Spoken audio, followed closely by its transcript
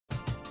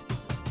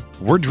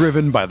We're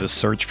driven by the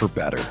search for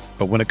better.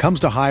 But when it comes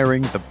to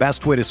hiring, the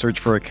best way to search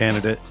for a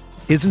candidate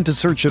isn't to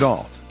search at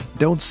all.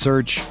 Don't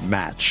search,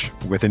 match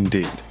with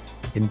Indeed.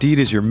 Indeed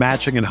is your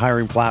matching and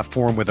hiring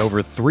platform with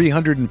over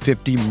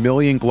 350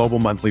 million global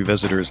monthly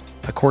visitors,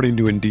 according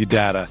to Indeed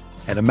data,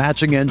 and a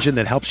matching engine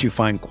that helps you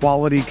find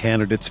quality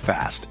candidates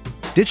fast.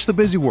 Ditch the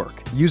busy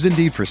work. Use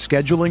Indeed for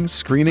scheduling,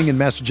 screening, and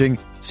messaging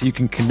so you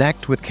can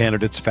connect with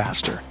candidates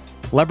faster.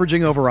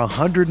 Leveraging over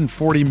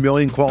 140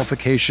 million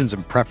qualifications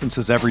and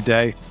preferences every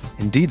day,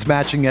 Indeed's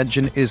matching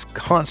engine is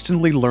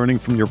constantly learning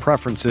from your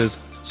preferences,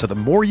 so the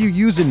more you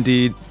use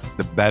Indeed,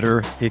 the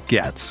better it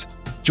gets.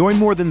 Join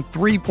more than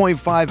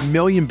 3.5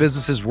 million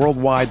businesses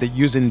worldwide that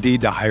use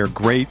Indeed to hire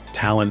great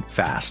talent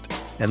fast.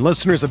 And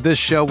listeners of this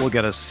show will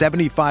get a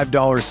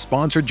 $75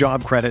 sponsored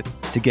job credit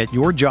to get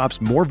your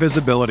jobs more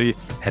visibility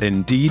at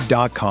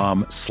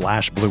Indeed.com/Blue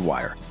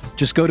Wire.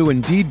 Just go to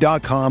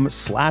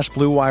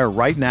Indeed.com/Blue Wire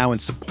right now and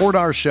support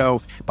our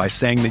show by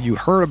saying that you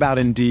heard about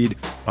Indeed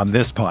on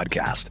this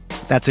podcast.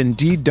 That's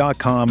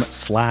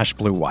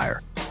Indeed.com/Blue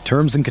Wire.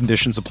 Terms and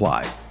conditions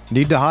apply.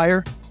 Need to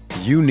hire?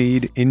 You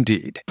need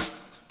Indeed.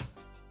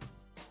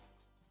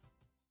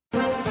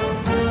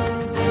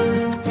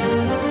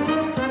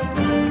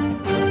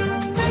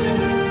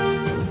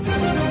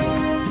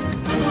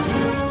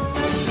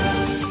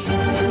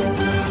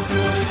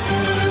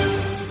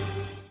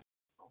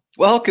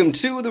 Welcome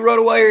to the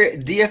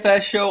RotoWire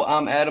DFS show.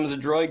 I'm Adam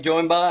Zadroy,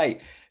 joined by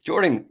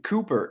Jordan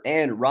Cooper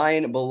and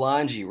Ryan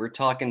Belangi. We're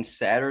talking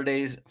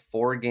Saturday's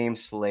 4-game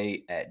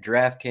slate at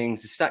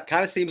DraftKings. It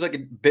kind of seems like a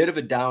bit of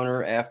a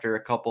downer after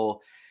a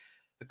couple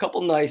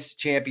nice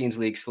Champions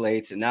League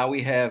slates, and now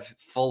we have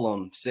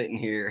Fulham sitting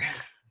here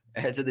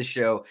ahead of the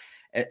show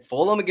at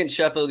Fulham against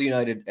Sheffield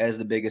United as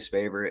the biggest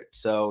favorite.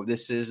 So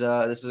this is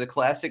a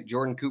classic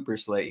Jordan Cooper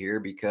slate here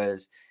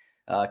because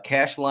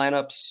cash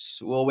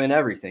lineups will win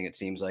everything, it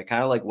seems like.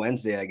 Kind of like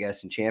Wednesday, I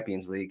guess, in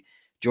Champions League.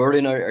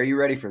 Jordan, are you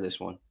ready for this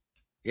one?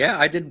 Yeah,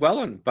 I did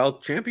well in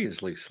both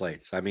Champions League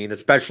slates. I mean,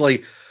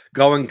 especially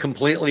going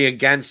completely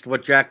against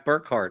what Jack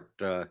Burkhart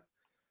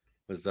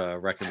was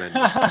recommending.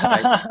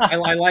 I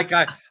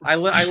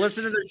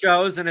listen to the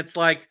shows, and it's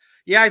like,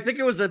 yeah, I think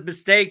it was a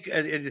mistake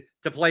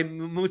to play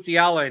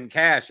Musiala in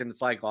cash, and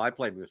it's like, well, I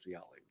played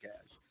Musiala in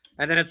cash,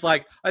 and then it's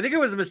like, I think it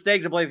was a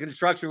mistake to play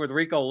construction with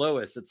Rico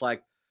Lewis. It's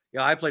like,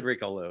 yeah, I played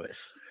Rico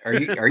Lewis. Are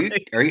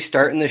you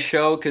starting the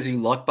show because you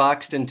luck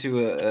boxed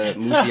into a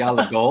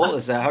Musiala goal?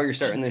 Is that how you're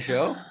starting the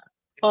show?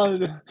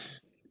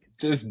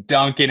 Just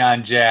dunking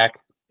on Jack.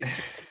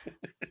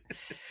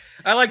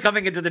 I like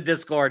coming into the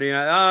Discord.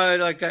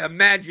 Like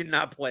imagine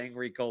not playing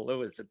Rico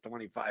Lewis at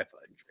 2,500,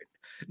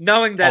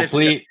 knowing that it's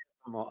please,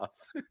 come off.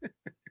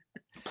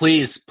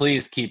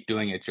 please keep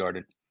doing it,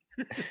 Jordan.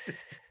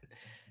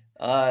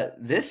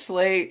 This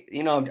slate,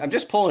 I'm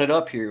just pulling it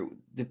up here.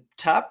 The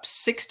top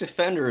 6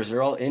 defenders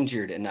are all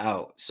injured and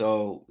out.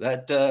 So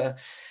that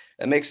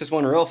makes this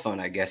one real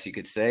fun, I guess you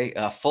could say.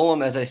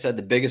 Fulham, as I said,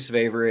 the biggest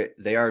favorite.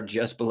 They are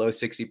just below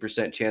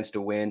 60% chance to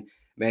win.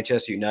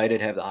 Manchester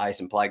United have the highest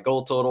implied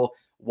goal total,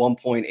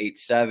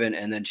 1.87.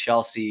 And then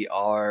Chelsea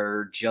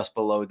are just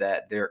below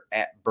that. They're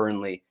at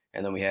Burnley.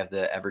 And then we have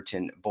the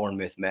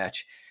Everton-Bournemouth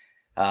match.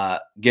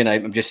 Again,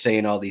 I'm just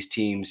saying all these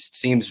teams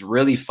seems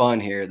really fun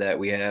here that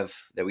we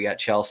got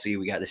Chelsea.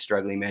 We got the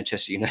struggling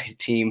Manchester United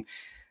team.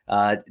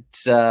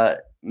 It's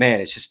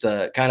just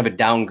a kind of a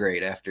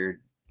downgrade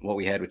after what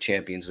we had with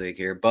Champions League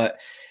here. But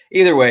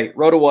either way,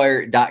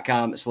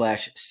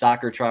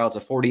 rotowire.com/soccer trial. It's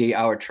a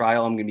 48-hour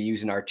trial. I'm going to be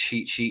using our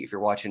cheat sheet. If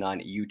you're watching on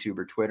YouTube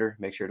or Twitter,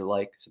 make sure to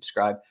like,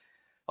 subscribe,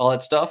 all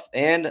that stuff.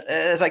 And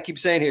as I keep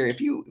saying here,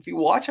 if you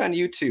watch on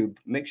YouTube,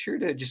 make sure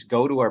to just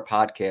go to our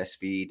podcast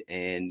feed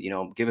and,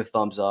 give a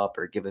thumbs up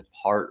or give a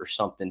heart or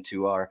something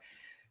to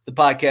the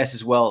podcast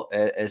as well,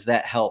 as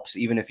that helps,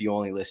 even if you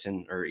only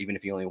listen or even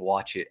if you only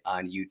watch it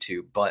on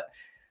YouTube. But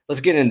let's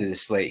get into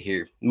this slate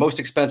here. The most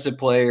expensive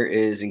player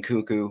is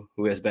Nkunku,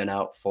 who has been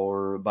out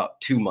for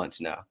about 2 months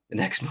now. The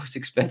next most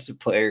expensive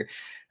player,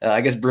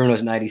 I guess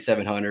Bruno's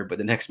 9,700, but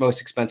the next most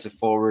expensive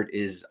forward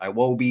is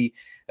Iwobi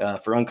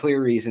for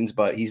unclear reasons,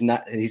 but he's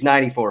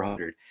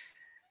 9,400.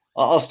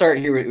 I'll start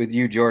here with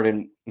you,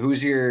 Jordan.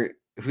 Who's your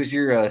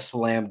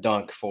slam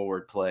dunk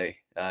forward play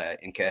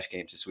in cash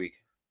games this week?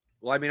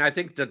 Well, I mean, I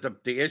think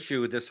that the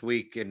issue this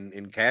week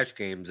in cash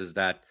games is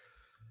that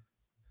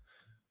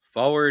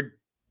forward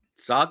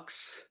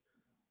sucks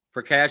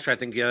for cash. I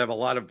think you have a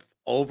lot of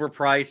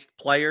overpriced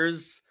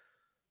players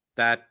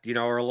that,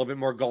 are a little bit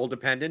more goal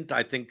dependent.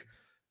 I think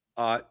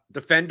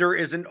defender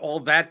isn't all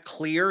that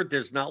clear.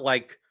 There's not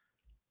like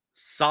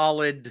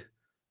solid,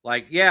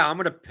 like, yeah, I'm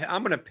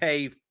gonna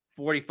pay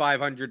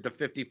 4,500 to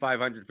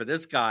 5,500 for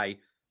this guy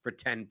for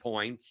 10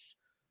 points.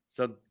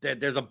 So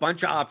there's a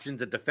bunch of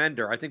options at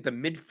defender. I think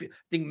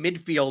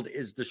midfield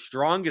is the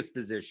strongest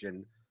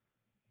position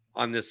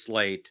on this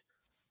slate.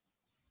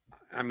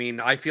 I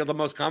mean, I feel the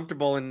most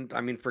comfortable, and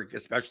I mean,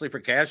 especially for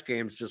cash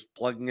games, just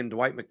plugging in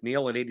Dwight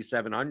McNeil at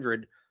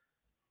 8,700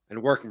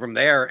 and working from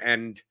there.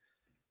 And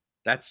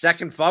that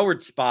second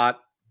forward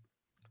spot,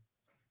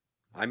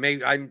 I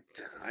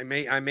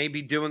may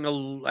be doing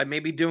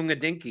a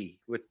dinky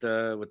with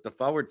the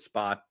forward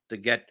spot to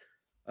get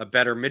a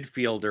better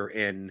midfielder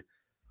in.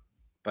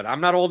 But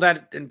I'm not all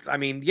that. I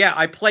mean, yeah,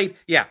 I played.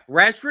 Yeah,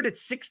 Rashford at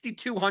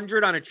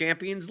 6,200 on a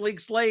Champions League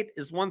slate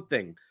is one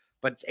thing,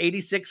 but it's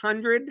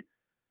 8,600.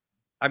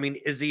 I mean,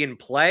 is he in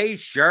play?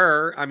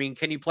 Sure. I mean,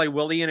 can you play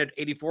Willian at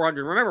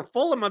 8,400? Remember,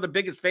 Fulham are the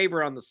biggest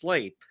favorite on the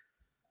slate.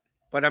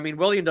 But I mean,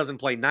 Willian doesn't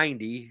play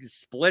 90. He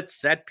splits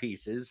set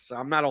pieces. So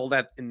I'm not all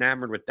that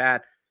enamored with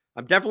that.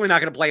 I'm definitely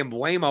not going to play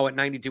Mbuemo at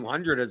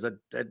 9,200 as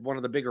at one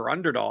of the bigger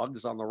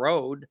underdogs on the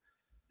road.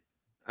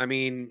 I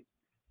mean,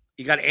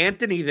 you got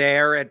Anthony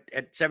there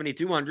at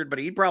 7,200, but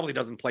he probably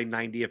doesn't play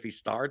 90 if he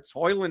starts.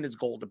 Hoyland is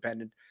goal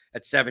dependent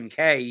at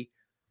 7K.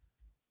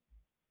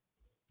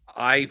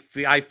 I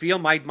feel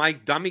my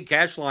dummy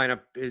cash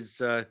lineup is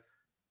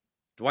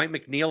Dwight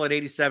McNeil at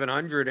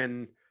 8,700,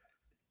 and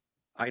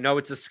I know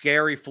it's a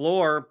scary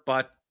floor,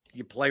 but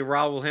you play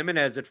Raul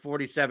Jimenez at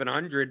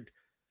 4,700,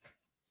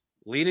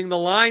 leading the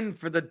line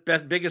for the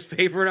biggest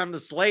favorite on the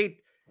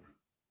slate,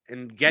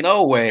 and get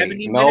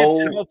 70 minutes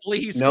and hopefully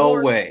he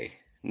scores.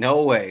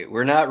 No way.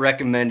 We're not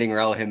recommending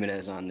Raul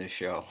Jimenez on this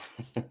show.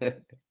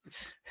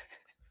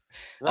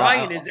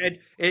 Ryan,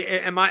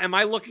 am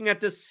I looking at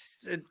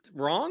this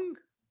wrong?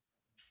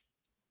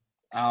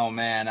 Oh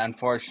man,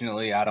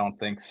 unfortunately, I don't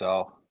think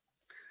so.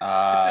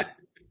 I'm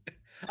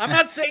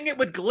not saying it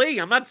with glee.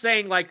 I'm not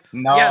saying like,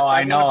 no, yes,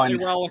 I know. Want to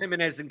play Raul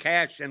Jimenez in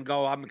cash and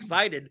go, I'm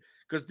excited,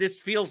 because this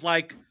feels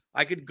like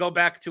I could go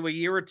back to a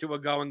year or two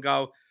ago and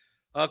go,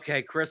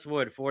 okay, Chris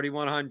Wood,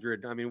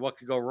 4,100. I mean, what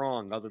could go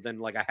wrong other than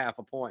like a half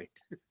a point?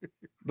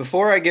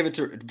 Before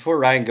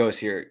Ryan goes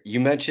here, you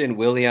mentioned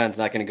Willian's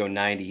not going to go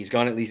 90. He's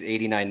gone at least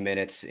 89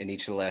 minutes in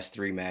each of the last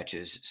 3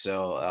 matches.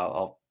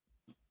 So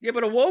yeah,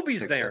 but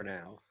Iwobi's there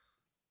now.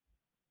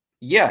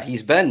 Yeah,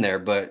 he's been there,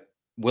 but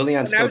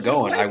Willian's still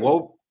going.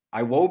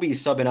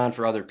 Iwobi's subbing on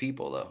for other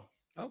people, though.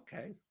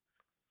 Okay.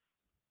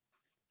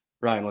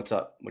 Ryan, what's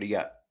up? What do you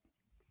got?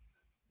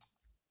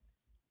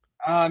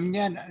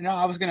 Yeah, no,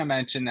 I was going to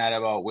mention that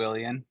about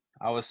Willian.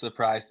 I was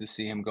surprised to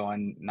see him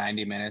going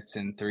 90 minutes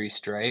in 3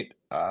 straight.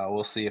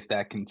 We'll see if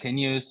that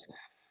continues.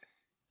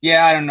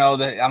 Yeah, I don't know.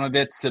 That I'm a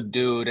bit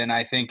subdued, and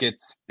I think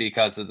it's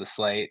because of the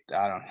slate.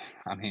 I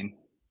mean,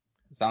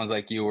 it sounds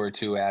like you were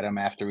too, Adam,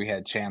 after we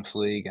had Champs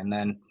League, and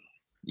then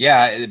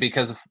yeah,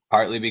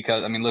 partly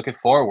because I mean, look at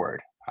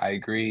forward. I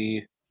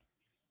agree.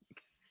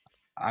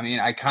 I mean,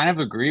 I kind of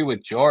agree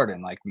with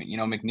Jordan. Like, you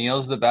know,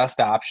 McNeil's the best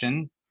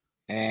option,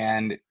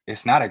 and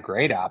it's not a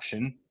great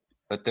option,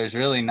 but there's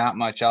really not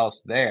much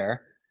else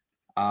there.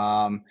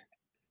 And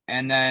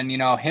then, you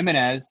know,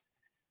 Jimenez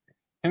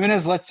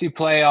lets you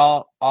play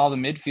all the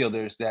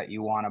midfielders that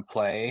you want to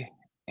play,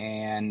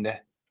 and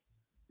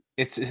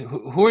it's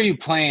who are you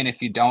playing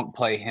if you don't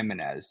play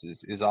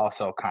Jimenez is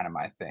also kind of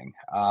my thing.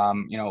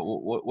 You know,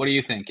 what do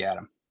you think,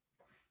 Adam?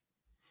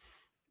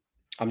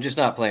 I'm just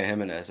not playing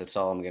Jimenez. That's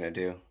all I'm gonna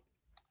do.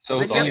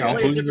 So you know,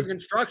 play a different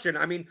construction.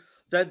 I mean,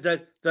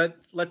 that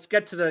let's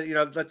get to the, you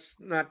know, let's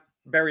not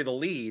bury the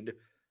lead.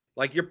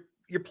 Like you're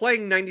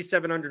playing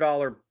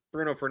 $9,700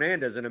 Bruno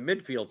Fernandes in a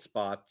midfield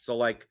spot, so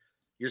like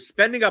you're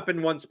spending up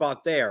in one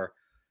spot there.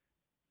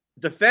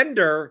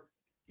 Defender,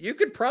 you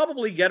could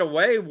probably get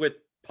away with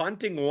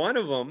punting one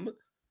of them,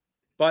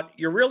 but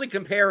you're really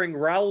comparing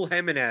Raul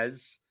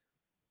Jimenez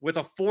with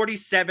a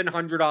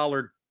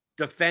 $4,700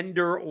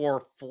 defender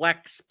or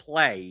flex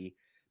play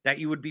that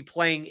you would be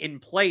playing in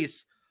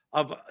place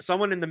of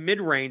someone in the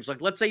mid-range. Like,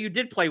 let's say you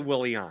did play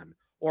Willian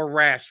or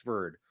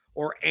Rashford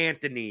or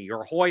Anthony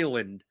or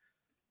Hoyland.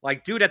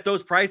 Like, dude, at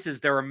those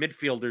prices, there are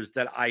midfielders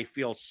that I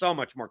feel so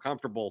much more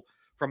comfortable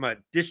from a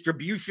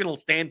distributional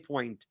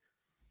standpoint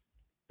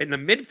in the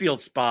midfield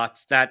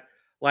spots that,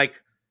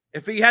 like,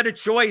 if he had a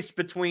choice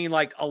between,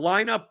 like, a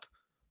lineup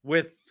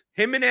with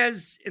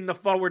Jimenez in the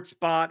forward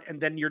spot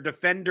and then your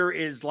defender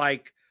is,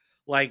 like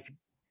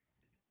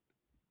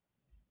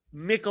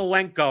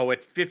Mikolenko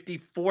at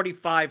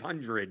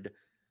 4,500,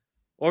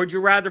 or would you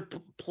rather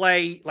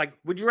play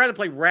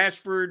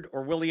Rashford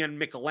or Willian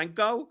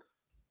Mikolenko,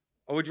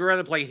 or would you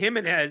rather play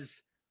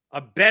Jimenez,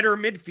 a better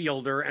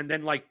midfielder, and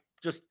then like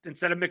just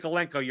instead of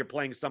Mikolenko you're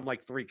playing some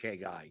like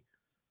 3K guy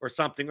or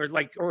something,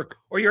 or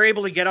you're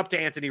able to get up to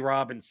Anthony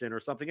Robinson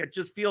or something? It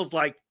just feels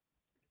like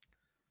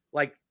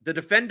the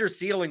defender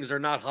ceilings are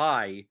not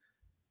high.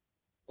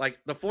 Like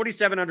the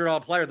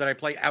 $4,700 player that I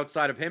play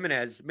outside of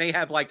Jimenez may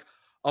have like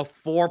a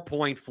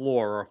 4-point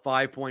floor or a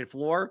 5-point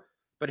floor,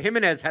 but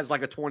Jimenez has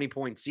like a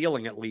 20-point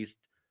ceiling at least,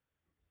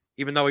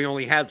 even though he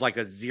only has like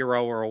a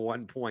 0 or a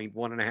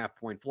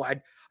 1.5-point floor.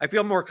 I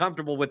feel more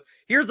comfortable with,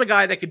 here's a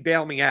guy that could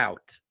bail me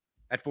out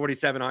at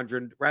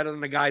 4,700 rather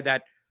than a guy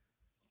that,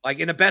 like,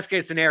 in the best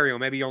case scenario,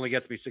 maybe he only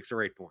gets me 6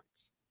 or 8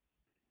 points.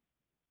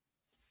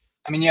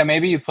 I mean, yeah,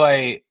 maybe you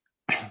play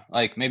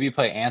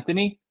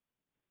Anthony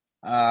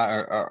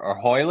or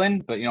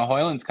Hoyland, but you know,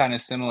 Hoyland's kind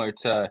of similar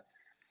to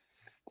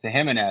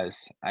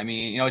Jimenez. I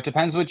mean, you know, it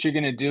depends what you're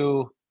going to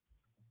do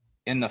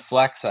in the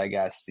flex, I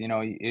guess. You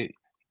know,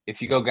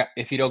 if you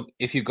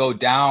go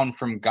down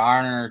from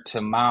Garner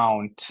to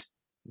Mount,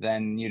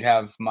 then you'd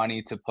have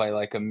money to play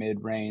like a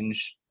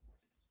mid-range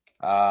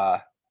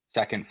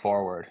second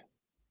forward.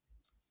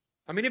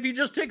 I mean, if you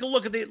just take a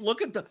look at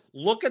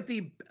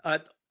the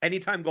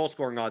anytime goal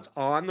scoring odds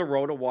on the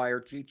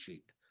RotoWire cheat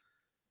sheet,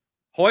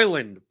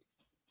 Højlund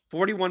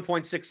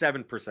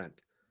 41.67%,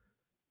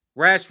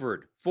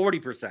 Rashford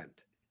 40%,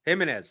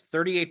 Jimenez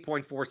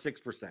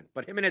 38.46%.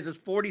 But Jimenez is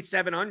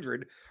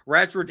 4,700,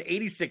 Rashford's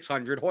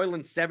 8,600,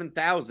 Højlund's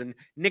 7,000,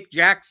 Nick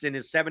Jackson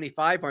is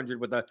 7,500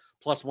 with a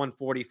plus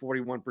 140,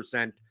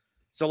 41%.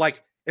 So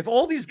like, if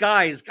all these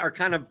guys are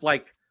kind of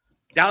like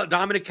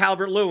Dominic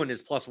Calvert-Lewin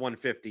is plus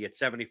 150 at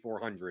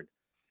 7,400.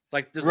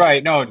 Like this,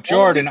 right? No,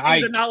 Jordan, are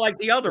not like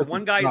the other.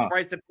 One guy is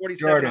priced at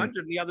 4,700,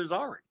 and the others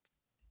aren't.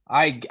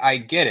 I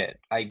get it.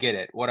 I get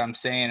it. What I'm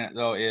saying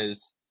though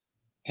is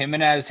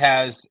Jimenez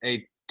has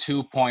a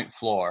 2-point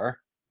floor.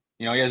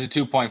 He has a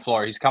 2-point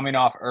floor. He's coming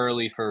off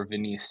early for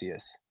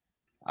Vinicius.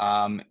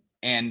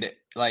 And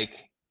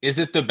like, is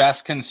it the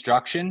best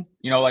construction?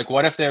 Like,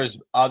 what if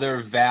there's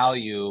other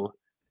value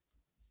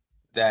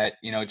that,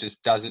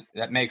 just doesn't,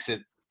 that makes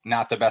it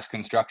not the best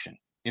construction?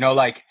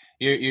 Like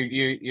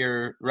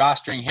you're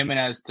rostering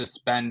Jimenez to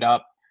spend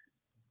up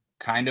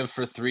kind of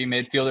for 3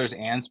 midfielders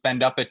and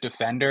spend up at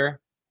defender.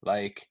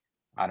 Like,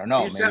 I don't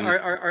know. Maybe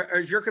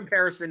is your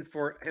comparison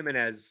for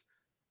Jimenez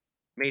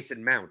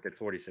Mason Mount at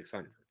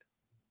 4,600?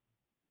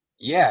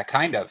 Yeah,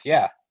 kind of.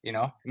 Yeah.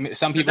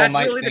 Some people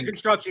might really think the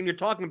construction you're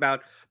talking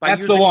about by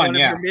that's using the one of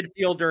your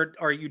midfielder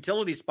or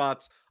utility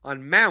spots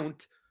on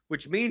Mount,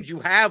 which means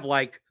you have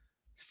like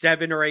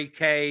 7 or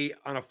 8K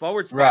on a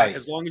forward spot, right,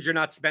 as long as you're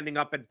not spending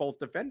up at both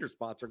defender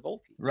spots or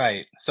goalkeeper.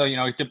 Right. So,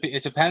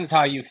 it depends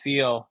how you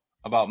feel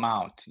about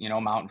Mount,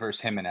 Mount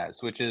versus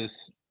Jimenez, which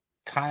is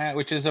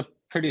a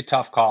pretty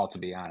tough call, to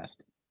be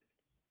honest.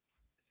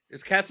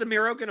 Is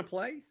Casemiro going to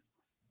play?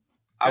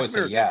 I would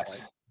say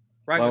yes.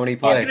 Right. Why would he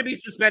play? He's going to be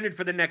suspended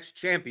for the next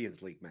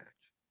Champions League match.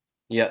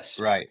 Yes.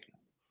 Right.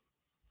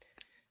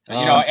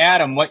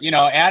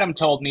 Adam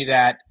told me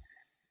that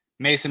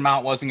Mason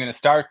Mount wasn't going to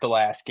start the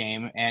last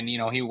game, and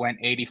he went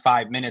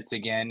 85 minutes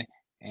again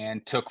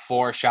and took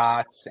 4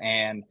 shots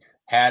and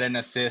had an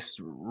assist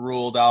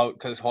ruled out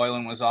because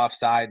Højlund was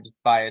offside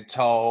by a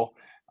toe.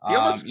 He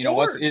almost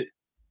scored.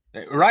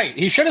 Right,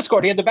 he should have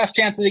scored. He had the best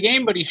chance of the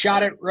game, but he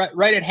shot it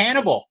right at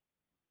Hannibal.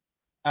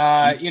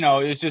 It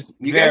was just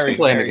very,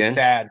 very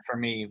sad for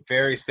me.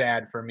 Very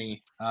sad for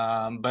me.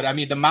 But I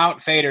mean, the Mount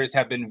faders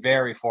have been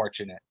very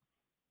fortunate.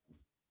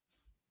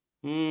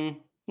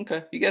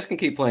 Okay, you guys can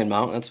keep playing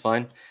Mount. That's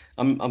fine.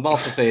 I'm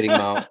also fading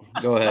Mount.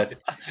 Go ahead.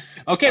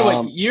 Okay,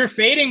 well, you're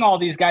fading all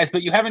these guys,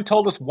 but you haven't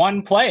told us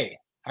one play.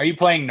 Are you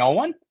playing no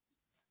one?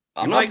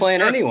 I'm not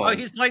playing anyone.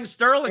 He's playing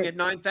Sterling at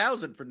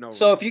 9,000 for no reason.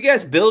 So if you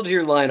guys build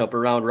your lineup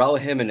around Raul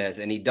Jimenez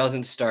and he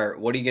doesn't start,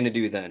 what are you going to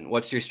do then?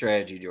 What's your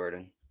strategy,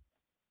 Jordan?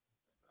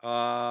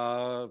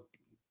 I'm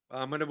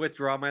going to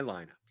withdraw my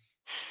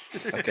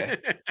lineups. Okay.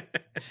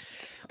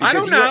 I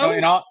don't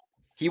know.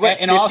 He went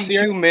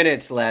 52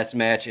 minutes last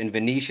match, and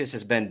Vinicius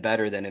has been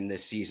better than him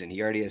this season.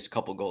 He already has a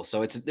couple goals.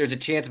 So there's a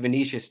chance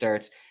Vinicius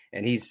starts,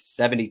 and he's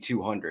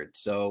 7,200.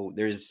 So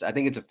I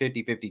think it's a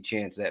 50-50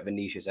 chance that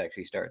Vinicius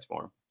actually starts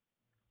for him.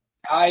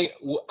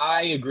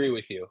 I agree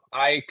with you.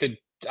 I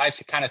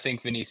kind of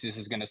think Vinicius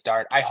is going to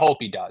start. I hope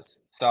he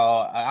does. So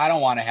I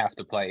don't want to have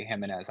to play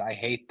Jimenez. I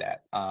hate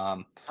that.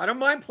 I don't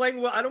mind playing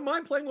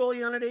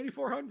Willian at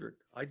 8,400.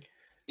 I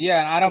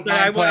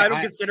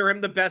don't consider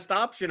him the best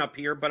option up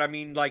here, but I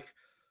mean, like,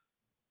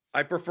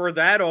 I prefer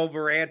that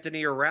over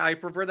Anthony or I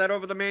prefer that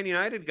over the Man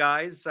United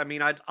guys. I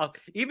mean,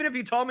 even if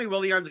you told me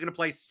Willian's going to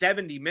play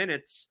 70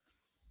 minutes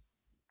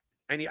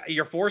and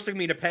you're forcing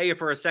me to pay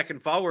for a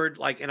second forward,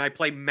 and I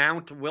play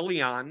Mount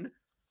Willian,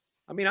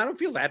 I mean, I don't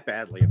feel that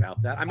badly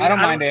about that. I mean, I don't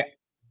mind it.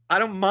 I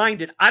don't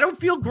mind it. I don't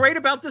feel great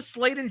about this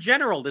slate in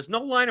general. There's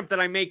no lineup that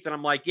I make that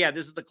I'm like, yeah,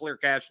 this is the clear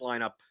cash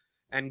lineup.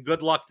 And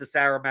good luck to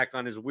Saramek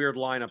on his weird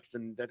lineups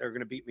and that are going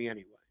to beat me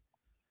anyway.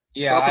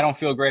 Yeah, I don't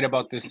feel great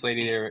about this slate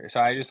either. So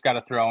I just got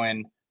to throw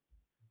in.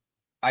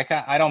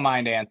 I don't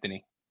mind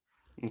Anthony.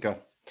 Okay.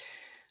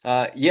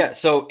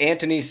 So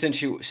Anthony's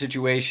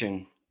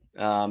situation.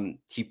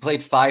 He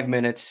played 5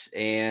 minutes,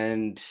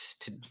 and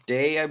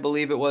today I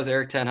believe it was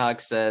Erik ten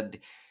Hag said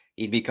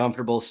he'd be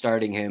comfortable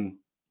starting him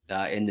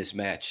in this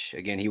match.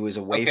 Again, he was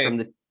away from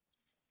the.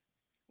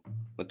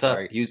 What's up?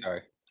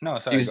 Sorry. No,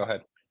 sorry. Go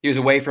ahead. He was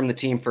away from the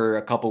team for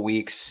a couple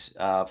weeks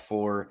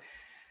for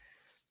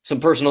some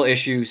personal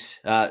issues.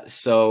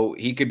 So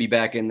he could be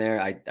back in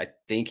there. I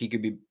think he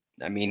could be.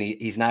 I mean,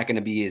 he's not going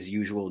to be his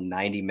usual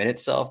 90-minute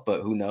self,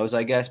 but who knows,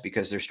 I guess,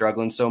 because they're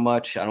struggling so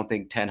much. I don't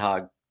think Ten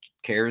Hag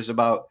cares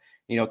about,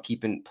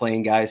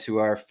 playing guys who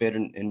are fit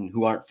and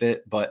who aren't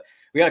fit. But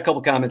we got a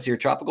couple comments here.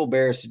 Tropical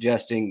Bear is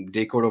suggesting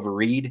Decourt over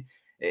Reed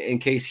in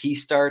case he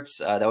starts.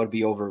 That would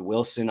be over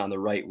Wilson on the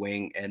right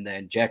wing. And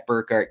then Jack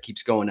Burkhart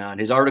keeps going on.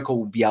 His article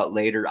will be out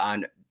later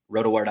on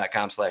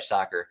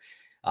rotowire.com/soccer.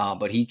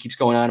 But he keeps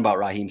going on about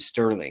Raheem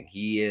Sterling.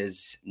 He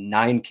is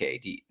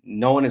 9K.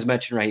 No one has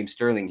mentioned Raheem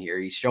Sterling here.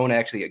 He's shown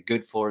actually a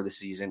good floor this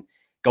season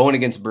going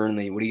against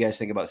Burnley. What do you guys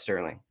think about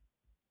Sterling?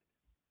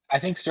 I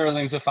think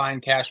Sterling's a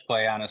fine cash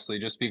play, honestly,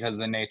 just because of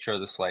the nature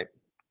of the slate.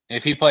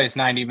 If he plays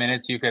 90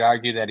 minutes, you could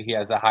argue that he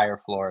has a higher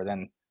floor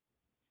than,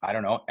 I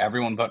don't know,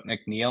 everyone but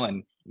McNeil,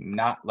 and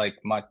not like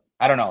much.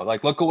 I don't know.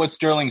 Like, look at what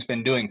Sterling's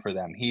been doing for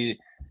them. He's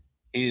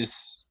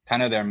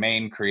kind of their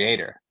main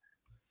creator.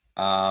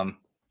 The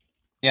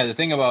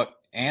thing about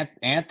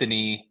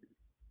Anthony,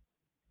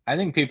 I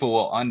think people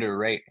will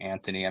underrate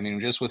Anthony. I mean,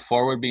 just with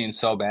forward being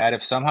so bad,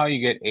 if somehow you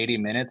get 80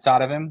 minutes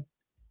out of him,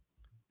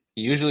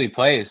 he usually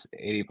plays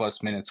 80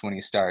 plus minutes when he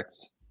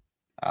starts.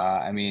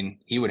 I mean,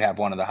 he would have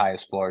one of the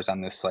highest floors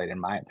on this slate, in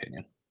my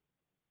opinion.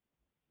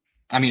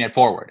 I mean, at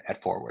forward.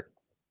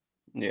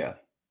 Yeah.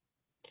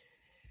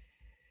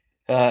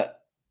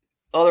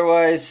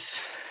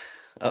 Otherwise,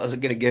 I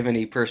wasn't going to give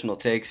any personal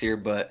takes here,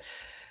 but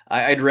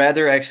I'd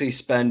rather actually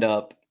spend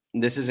up.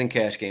 This isn't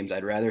cash games.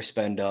 I'd rather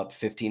spend up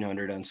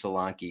 1,500 on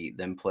Solanke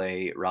than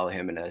play Raul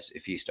Jimenez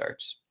if he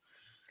starts.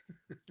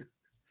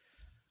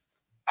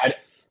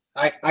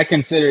 I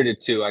considered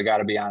it too. I got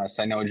to be honest.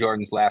 I know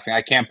Jordan's laughing.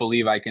 I can't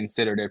believe I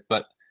considered it,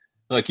 but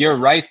look, you're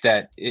right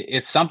that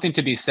it's something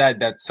to be said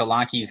that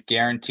Solanke's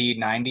guaranteed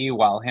 90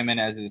 while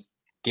Jimenez is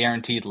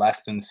guaranteed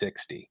less than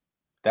 60.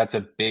 That's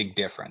a big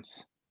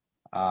difference.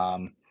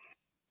 I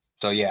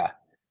get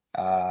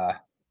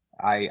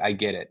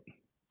it.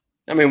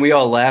 I mean, we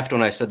all laughed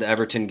when I said the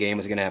Everton game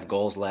was going to have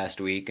goals last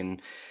week,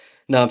 and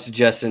now I'm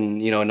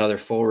suggesting, another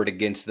forward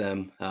against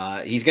them.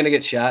 He's going to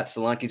get shots.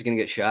 Solanke's going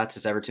to get shots.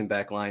 This Everton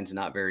back line's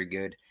not very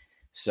good.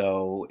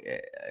 So,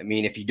 I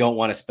mean, if you don't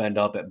want to spend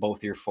up at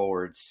both your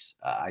forwards,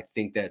 I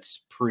think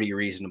that's pretty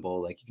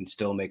reasonable. Like, you can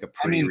still make a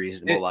pretty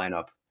reasonable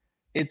lineup.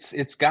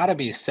 It's got to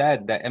be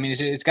said that, I mean,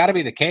 it's got to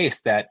be the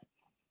case that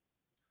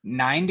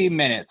 90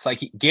 minutes,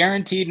 like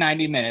guaranteed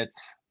 90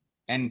 minutes,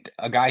 and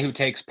a guy who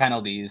takes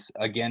penalties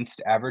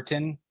against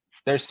Everton,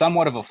 there's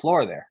somewhat of a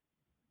floor there.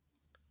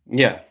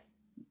 Yeah.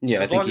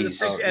 Yeah, I think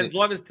as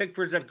long as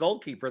Pickford's at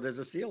goalkeeper, there's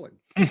a ceiling.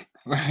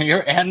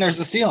 And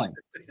there's a ceiling.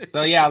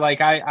 So yeah, like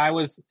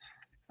I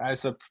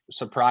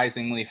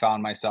surprisingly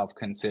found myself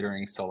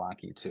considering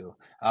Solanke too.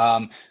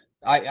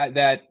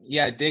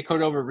 De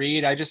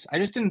Cordova-Reid. I just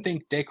didn't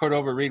think De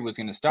Cordova-Reid was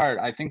going to start.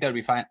 I think that would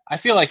be fine. I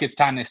feel like it's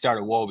time they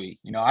start Iwobi.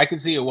 I could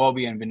see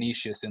Iwobi and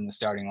Vinicius in the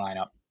starting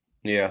lineup.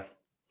 Yeah.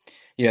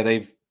 Yeah,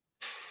 they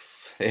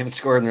haven't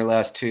scored in their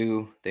last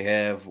 2. They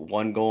have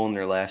 1 goal in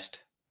their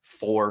last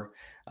 4.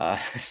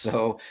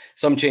 So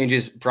some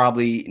changes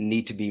probably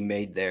need to be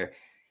made there.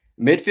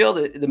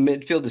 Midfield, the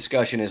midfield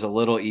discussion is a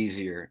little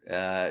easier.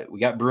 We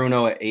got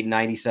Bruno at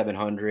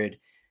 9,700,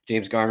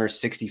 James Garner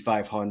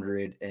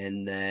 6,500,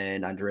 and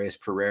then Andreas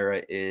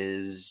Pereira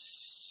is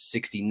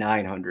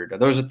 6,900.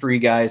 Those are 3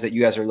 guys that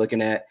you guys are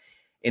looking at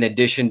in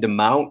addition to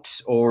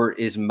Mount, or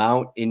is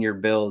Mount in your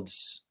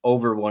builds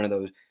over one of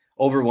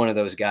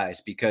those guys?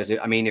 Because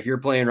I mean, if you're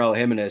playing Raul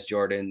Jimenez,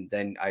 Jordan,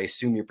 then I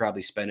assume you're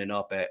probably spending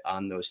up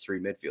on those 3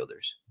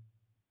 midfielders.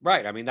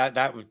 Right. I mean,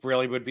 that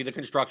really would be the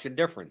construction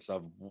difference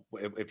of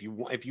if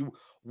you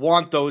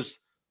want those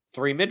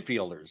 3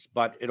 midfielders,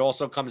 but it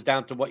also comes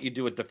down to what you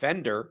do at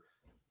defender.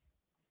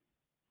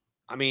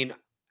 I mean,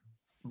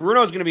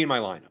 Bruno's going to be in my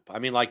lineup. I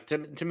mean, like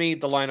to me,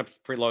 the lineup's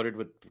preloaded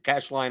with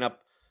cash lineup.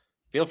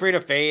 Feel free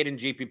to fade in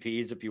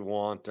GPPs if you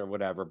want or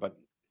whatever, but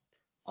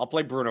I'll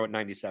play Bruno at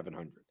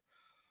 9,700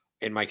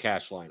 in my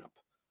cash lineup.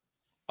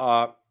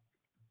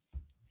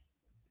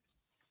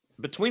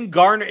 Between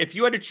Garner, if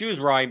you had to choose,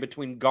 Ryan,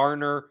 between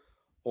Garner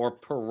or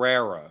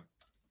Pereira,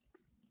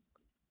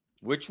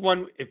 which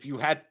one, if you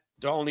had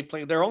to only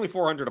play, they're only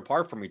 400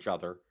 apart from each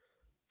other.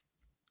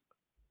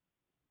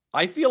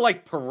 I feel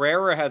like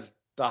Pereira has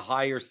the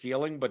higher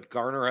ceiling, but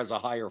Garner has a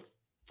higher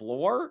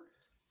floor.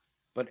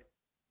 But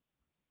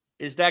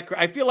is that,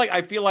 I feel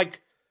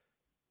like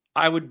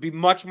I would be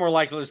much more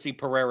likely to see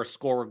Pereira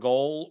score a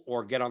goal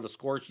or get on the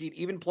score sheet,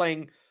 even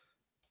playing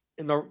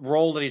in the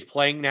role that he's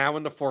playing now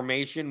in the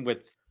formation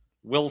with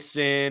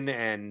Wilson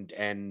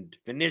and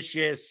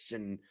Vinicius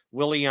and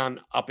Willian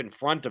up in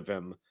front of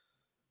him.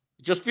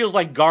 It just feels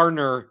like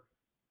Garner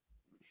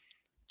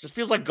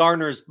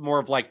is more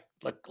of like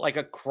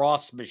a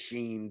cross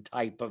machine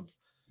type of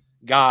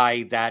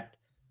guy that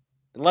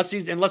unless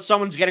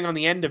someone's getting on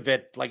the end of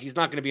it, like he's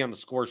not going to be on the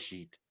score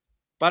sheet.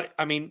 But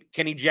I mean,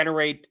 can he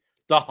generate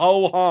the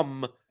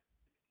ho-hum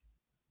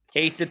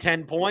 8 to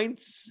 10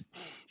 points?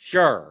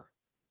 Sure.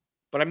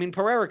 But I mean,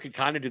 Pereira could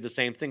kind of do the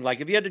same thing. Like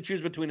if you had to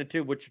choose between the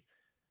two, which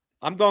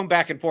I'm going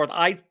back and forth,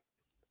 I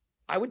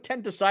would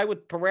tend to side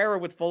with Pereira,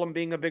 with Fulham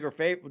being the bigger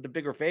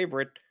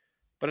favorite.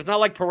 But it's not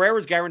like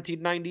Pereira's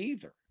guaranteed 90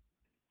 either.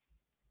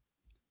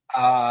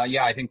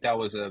 I think that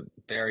was a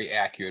very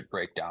accurate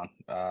breakdown.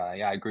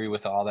 I agree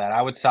with all that.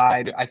 I would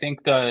side. I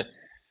think the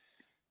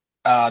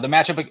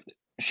matchup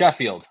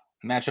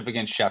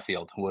against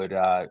Sheffield would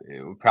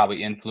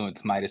probably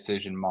influence my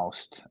decision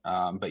most.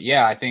 But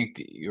yeah, I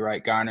think you're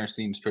right. Garner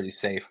seems pretty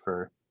safe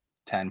for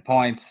 10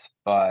 points,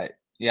 but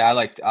yeah,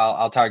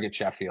 I'll target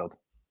Sheffield.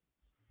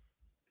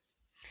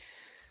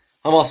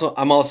 I'm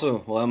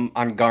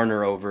on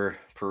Garner over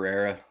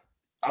Pereira.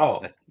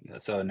 Oh,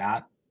 so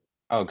not?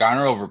 Oh,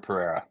 Garner over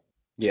Pereira.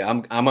 Yeah,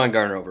 I'm on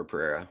Garner over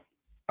Pereira.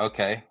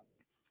 Okay.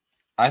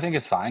 I think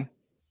it's fine.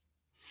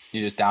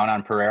 You just down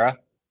on Pereira?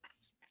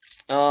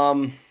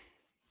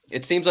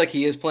 It seems like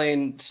he is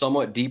playing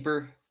somewhat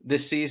deeper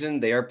this season.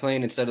 They are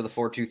playing, instead of the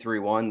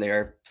 4-2-3-1, they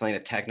are playing a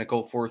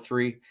technical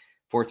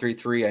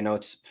 4-3-3. I know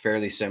it's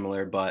fairly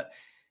similar, but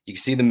you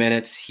can see the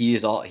minutes.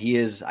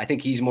 I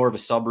think he's more of a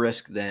sub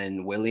risk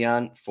than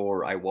Willian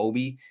for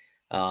Iwobi.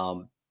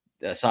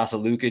 Sasa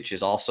Lukic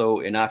is also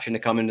an option to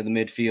come into the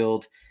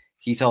midfield.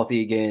 He's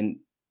healthy again.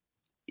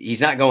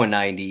 He's not going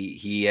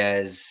 90.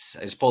 I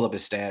just pulled up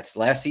his stats.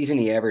 Last season,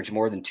 he averaged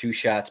more than 2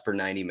 shots per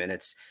 90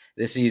 minutes.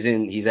 This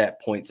season, he's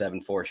at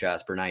 0.74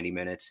 shots per 90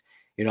 minutes.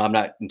 I'm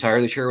not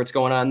entirely sure what's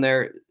going on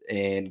there.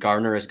 And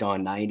Garner has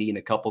gone 90 in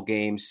a couple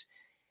games.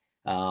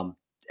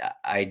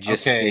 I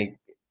just think,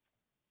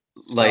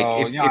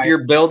 if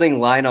you're building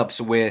lineups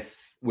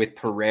with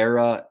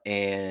Pereira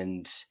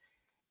and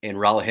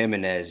Raul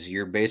Jimenez,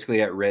 you're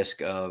basically at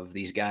risk of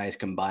these guys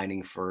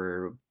combining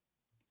for,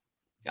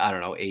 I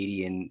don't know,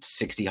 80 and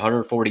 60,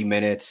 140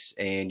 minutes,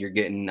 and you're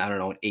getting, I don't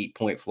know, an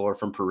 8-point floor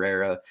from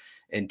Pereira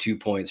and 2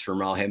 points from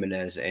Raul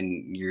Jimenez.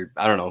 And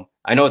I don't know.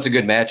 I know it's a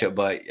good matchup,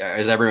 but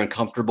is everyone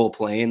comfortable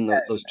playing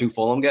those two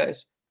Fulham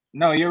guys?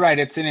 No, you're right.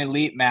 It's an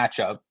elite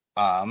matchup.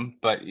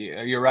 But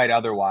you're right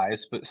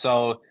otherwise. But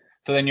so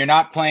then you're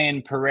not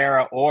playing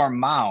Pereira or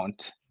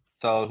Mount.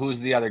 So who's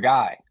the other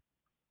guy?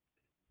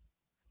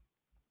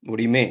 What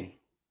do you mean?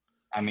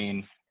 I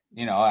mean,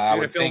 I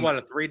would think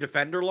a 3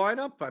 defender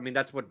lineup. I mean,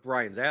 that's what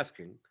Brian's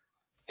asking.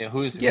 Yeah,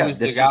 who's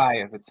the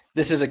guy?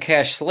 This is a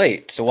cash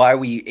slate, so why are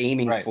we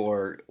aiming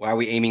for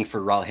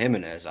Raul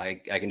Jimenez? I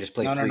can just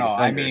play. No. Defenders.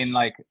 I mean,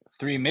 like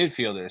 3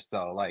 midfielders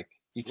though. Like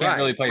you can't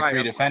really play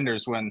 3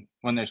 defenders when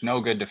there's no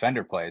good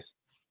defender plays.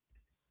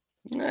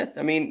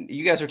 I mean,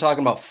 you guys are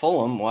talking about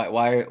Fulham.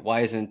 Why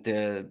isn't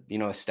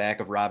a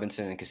stack of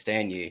Robinson and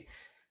Castagne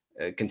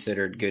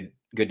considered good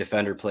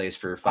defender plays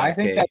for 5K? I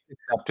think that's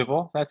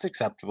acceptable. That's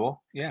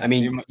acceptable. Yeah. I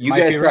mean, you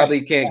guys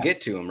probably can't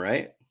get to him,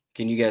 right?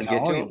 Can you guys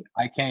get to him?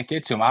 I can't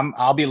get to him.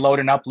 I'll be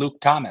loading up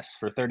Luke Thomas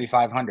for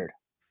 3,500.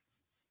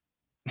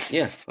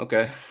 Yeah.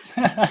 Okay.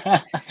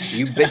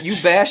 you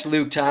bashed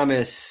Luke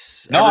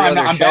Thomas. No,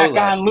 I'm back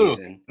on Luke.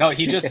 No,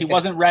 he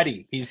wasn't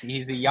ready.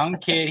 He's a young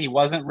kid. He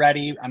wasn't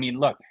ready. I mean,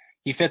 look,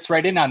 he fits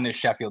right in on this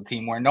Sheffield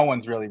team where no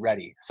one's really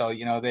ready. So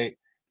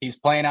he's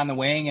playing on the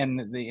wing,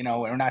 and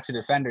we're not to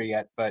defender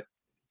yet, but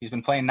he's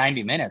been playing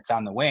 90 minutes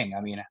on the wing.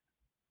 I mean,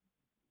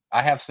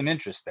 I have some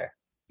interest there.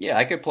 Yeah,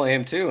 I could play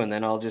him too, and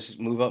then I'll just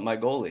move up my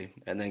goalie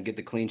and then get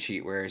the clean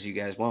sheet, whereas you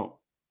guys won't.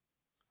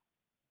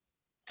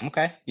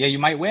 Okay. Yeah, you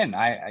might win.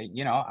 I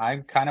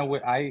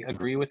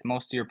agree with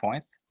most of your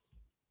points.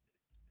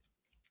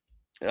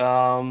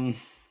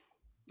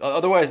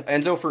 Otherwise,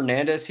 Enzo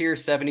Fernandez here,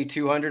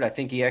 7,200. I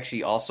think he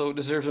actually also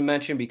deserves a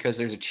mention because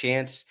there's a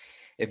chance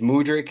if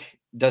Mudryk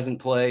doesn't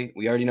play,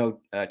 we already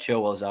know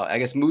Chilwell's out. I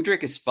guess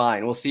Mudryk is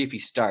fine. We'll see if he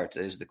starts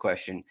is the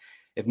question.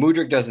 If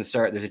Mudryk doesn't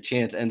start, there's a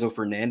chance Enzo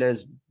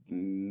Fernandez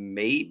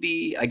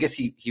maybe. I guess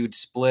he would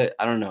split.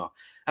 I don't know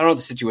what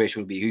the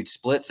situation would be. He'd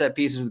split set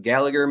pieces with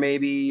Gallagher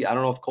maybe. I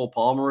don't know if Cole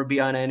Palmer would be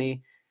on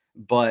any.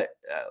 But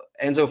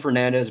Enzo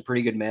Fernandez, a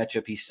pretty good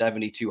matchup. He's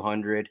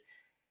 7,200.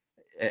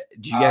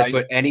 Do you guys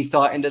put any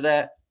thought into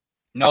that?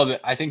 No,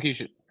 I think you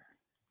should.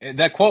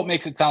 That quote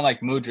makes it sound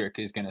like Mudryk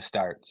is going to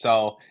start.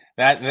 So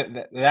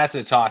that's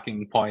a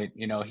talking point.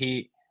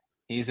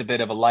 He's a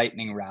bit of a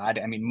lightning rod.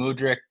 I mean,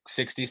 Mudryk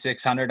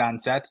 6,600 on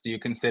sets. Do you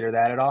consider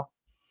that at all?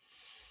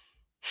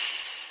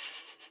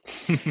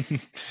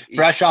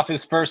 Fresh off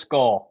his first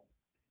goal.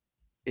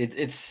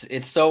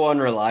 It's so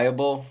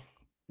unreliable.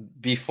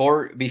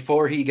 Before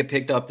he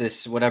picked up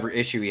this whatever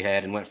issue he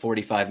had and went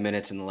 45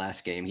 minutes in the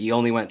last game, he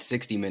only went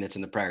 60 minutes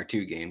in the prior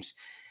 2 games.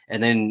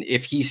 And then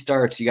if he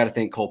starts, you got to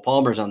think Cole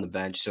Palmer's on the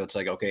bench. So it's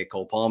like, okay,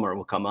 Cole Palmer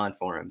will come on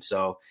for him.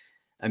 So,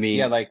 I mean,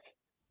 yeah, like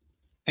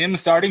him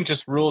starting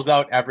just rules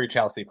out every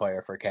Chelsea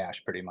player for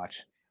cash pretty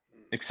much,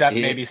 except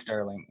maybe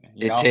Sterling.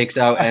 It takes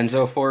out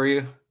Enzo for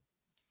you.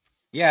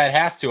 Yeah, it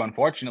has to,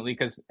 unfortunately,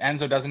 because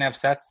Enzo doesn't have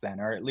sets then,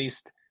 or at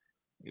least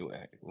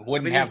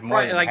wouldn't have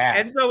more than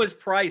half. Enzo is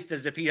priced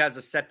as if he has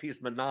a set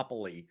piece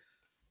monopoly.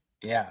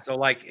 Yeah. So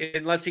like,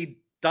 unless he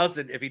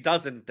doesn't, if he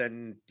doesn't,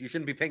 then you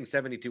shouldn't be paying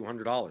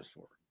 $7,200 for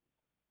it.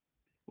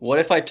 What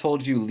if I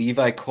told you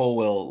Levi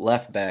Colwill,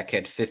 left back,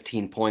 had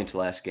 15 points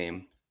last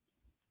game?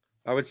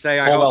 I would say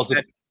I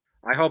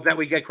hope that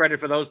we get credit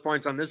for those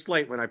points on this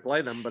slate when I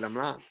play them, but I'm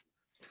not.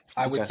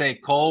 I would say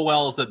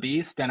Colwell's a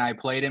beast, and I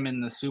played him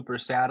in the Super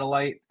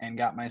Satellite and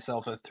got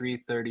myself a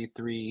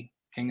 333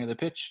 King of the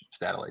Pitch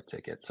satellite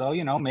ticket. So,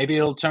 maybe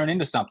it'll turn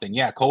into something.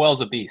 Yeah,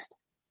 Colwell's a beast.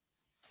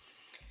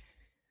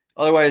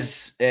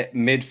 Otherwise, at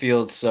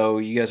midfield, so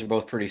you guys are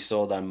both pretty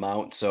sold on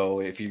Mount. So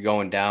if you're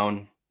going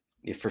down,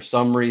 if for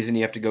some reason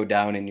you have to go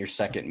down in your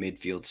second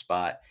midfield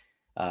spot,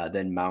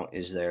 then Mount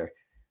is there.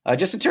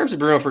 Just in terms of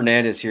Bruno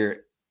Fernandes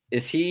here,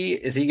 is he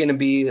going to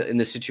be in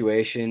the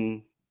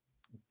situation,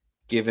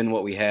 given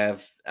what we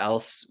have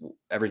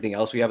everything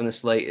else we have in the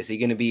slate, is he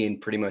going to be in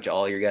pretty much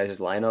all your guys'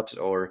 lineups,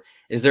 or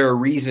is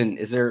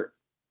there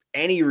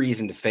any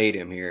reason to fade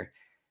him here?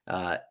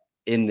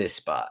 in this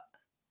spot.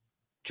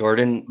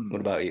 Jordan,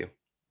 what about you?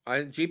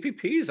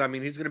 GPPs, I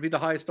mean, he's going to be the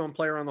highest owned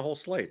player on the whole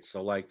slate.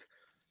 So, like,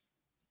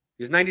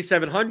 he's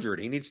 9,700.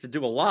 He needs to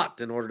do a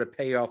lot in order to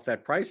pay off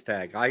that price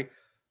tag. I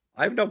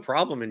have no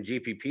problem in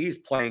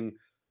GPPs playing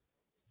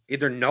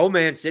either no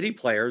Man City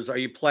players, or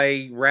you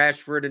play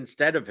Rashford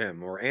instead of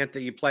him, or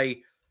Anthony, you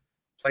play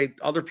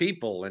other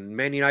people, and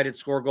Man United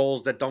score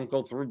goals that don't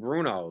go through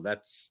Bruno.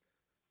 That's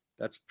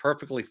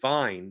perfectly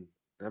fine.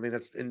 I mean,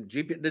 that's in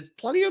GP. There's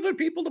plenty of other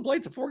people to play.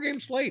 It's a 4-game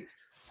slate.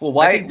 Well,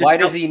 why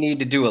does he need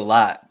to do a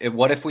lot?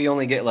 What if we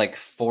only get like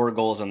 4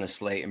 goals on the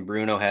slate and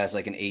Bruno has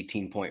like an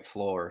 18-point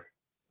floor?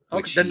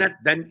 Okay,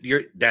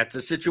 that's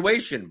a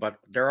situation, but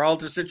there are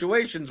also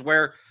situations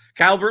where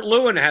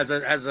Calvert-Lewin has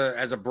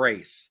a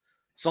brace.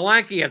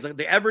 Solanke has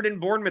the Everton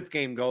Bournemouth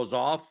game goes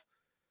off.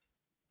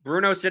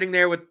 Bruno sitting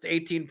there with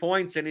 18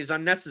 points and he's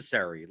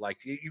unnecessary. Like,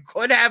 you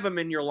could have him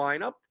in your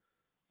lineup,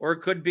 or it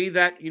could be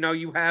that,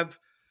 you have.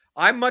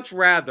 I much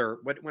rather,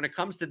 when it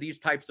comes to these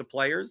types of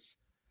players,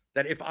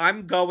 that if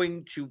I'm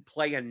going to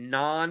play a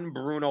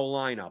non-Bruno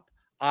lineup,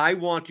 I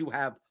want to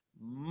have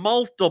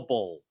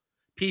multiple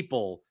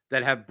people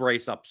that have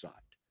brace upside.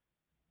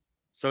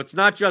 So it's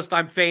not just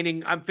I'm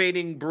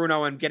fading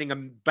Bruno and getting a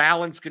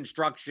balanced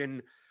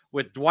construction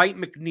with Dwight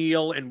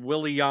McNeil and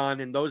Willian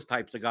and those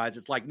types of guys.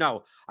 It's like,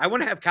 no, I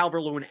want to have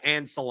Calvert-Lewin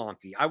and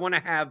Solanke. I want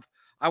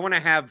to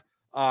have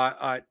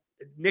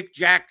Nick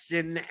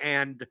Jackson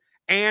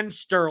and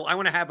Sterling. I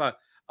want to have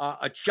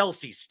a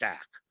Chelsea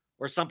stack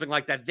or something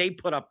like that. They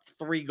put up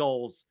 3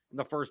 goals in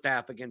the first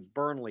half against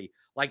Burnley.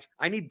 Like,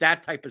 I need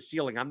that type of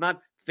ceiling. I'm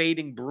not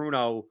fading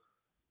Bruno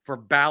for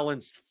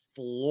balanced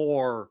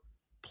floor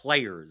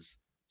players.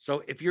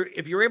 So if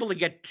you're able to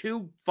get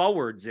 2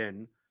 forwards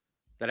in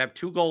that have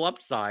 2-goal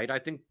upside, I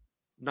think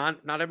not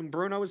having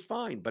Bruno is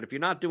fine. But if you're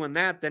not doing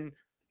that, then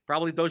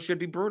probably those should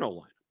be Bruno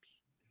lineups.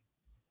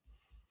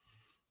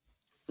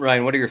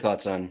 Ryan, what are your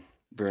thoughts on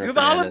Bruno? You have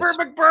Oliver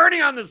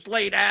McBurney on the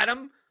slate,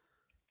 Adam.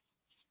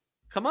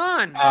 Come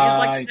on. He's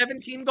like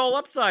 17-goal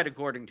upside,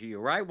 according to you,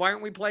 right? Why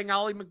aren't we playing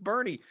Ollie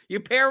McBurney? You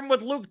pair him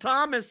with Luke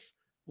Thomas.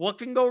 What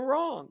can go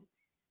wrong?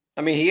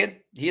 I mean, he had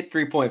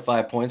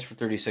 3.5 points for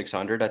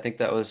 3,600. I think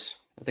that was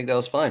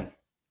fine.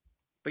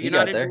 But you're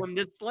not into him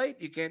this slate?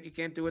 You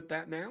can't do it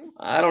that now?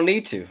 I don't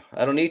need to.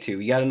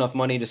 You got enough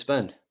money to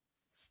spend.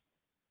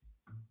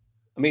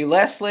 I mean,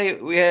 last slate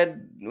it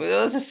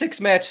was a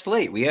 6-match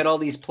slate. We had all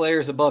these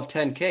players above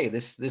 10K.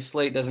 This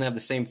slate doesn't have the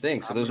same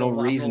thing, so there's no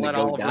reason to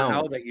go down.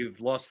 Know that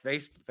you've lost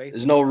faith.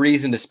 There's no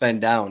reason to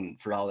spend down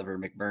for Oliver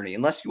McBurney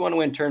unless you want to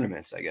win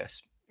tournaments, I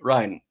guess.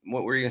 Ryan,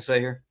 what were you gonna say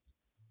here?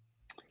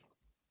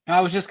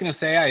 I was just gonna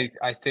say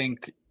I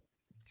think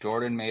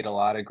Jordan made a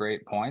lot of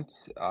great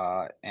points,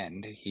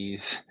 and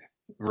he's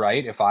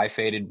right. If I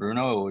faded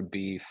Bruno, it would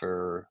be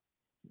for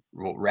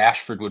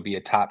Rashford would be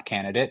a top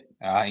candidate.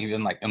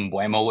 Even like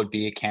Mbeumo would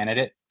be a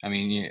candidate. I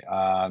mean,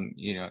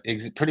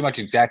 pretty much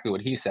exactly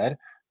what he said.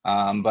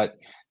 But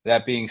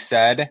that being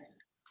said,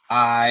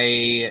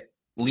 I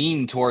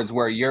lean towards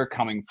where you're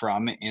coming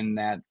from in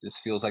that this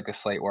feels like a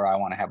slate where I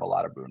want to have a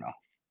lot of Bruno.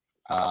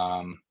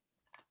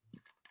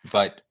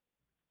 But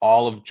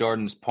all of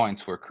Jordan's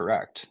points were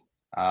correct.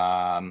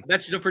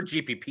 That's just for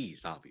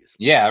GPPs, obviously.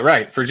 Yeah,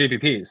 right. For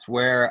GPPs,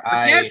 where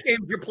cash game,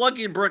 you're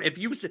plugging in Bruno.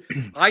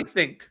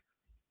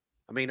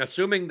 I mean,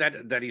 assuming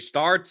that he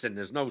starts and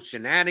there's no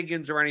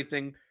shenanigans or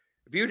anything,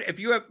 if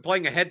you have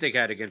playing a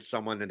head-to-head against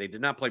someone and they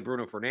did not play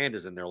Bruno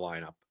Fernandes in their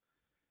lineup,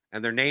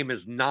 and their name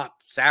is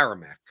not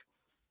Saramek,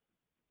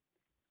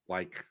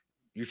 like,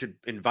 you should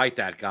invite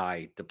that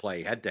guy to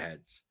play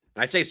head-to-heads.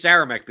 And I say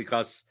Saramek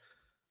because,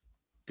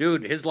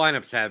 dude, his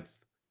lineups have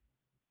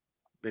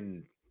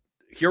been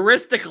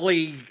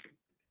heuristically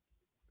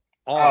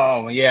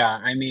off. Oh, yeah.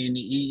 I mean,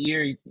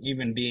 you're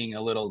even being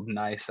a little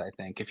nice, I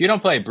think. If you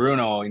don't play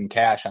Bruno in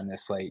cash on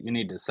this slate, you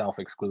need to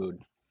self-exclude.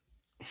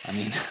 I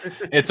mean,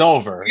 it's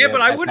over. Yeah,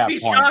 but I wouldn't be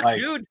shocked,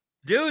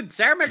 Dude,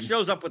 Saramek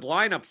shows up with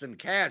lineups in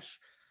cash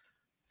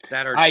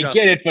that are I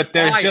get it, but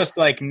there's just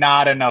like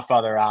not enough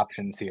other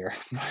options here.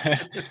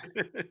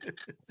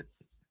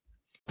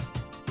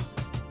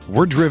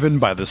 We're driven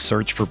by the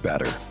search for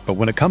better. But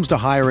when it comes to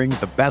hiring,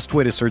 the best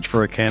way to search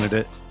for a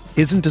candidate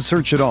isn't to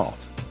search at all.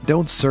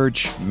 Don't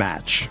search,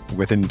 match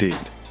with Indeed.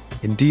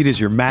 Indeed is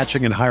your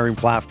matching and hiring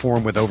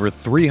platform with over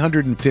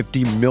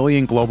 350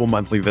 million global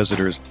monthly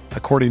visitors,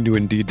 according to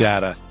Indeed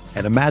data,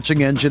 and a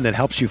matching engine that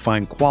helps you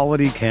find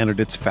quality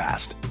candidates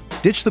fast.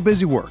 Ditch the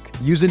busy work.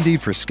 Use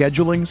Indeed for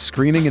scheduling,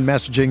 screening, and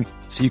messaging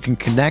so you can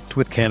connect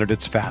with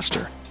candidates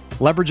faster.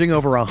 Leveraging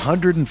over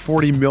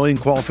 140 million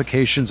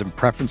qualifications and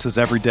preferences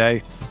every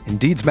day,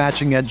 Indeed's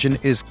matching engine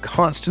is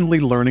constantly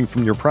learning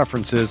from your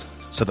preferences,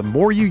 so the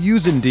more you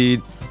use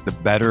Indeed, the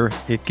better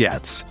it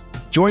gets.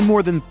 Join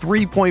more than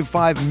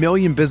 3.5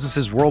 million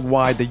businesses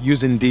worldwide that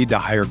use Indeed to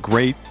hire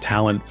great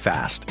talent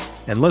fast.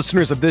 And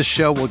listeners of this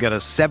show will get a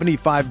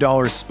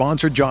 $75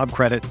 sponsored job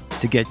credit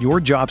to get your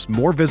jobs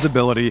more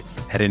visibility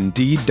at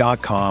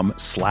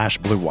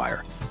Indeed.com/Blue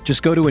Wire.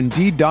 Just go to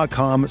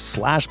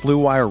Indeed.com/Blue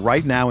Wire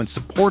right now and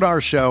support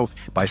our show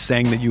by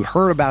saying that you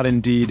heard about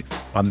Indeed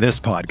on this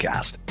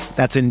podcast.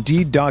 That's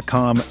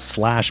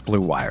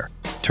Indeed.com/Blue Wire.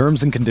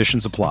 Terms and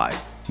conditions apply.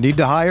 Need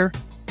to hire?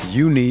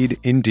 You need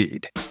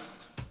Indeed.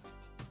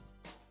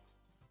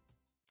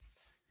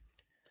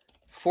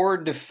 For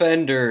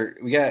defender,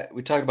 we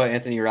talked about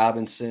Anthony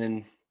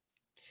Robinson.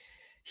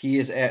 He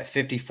is at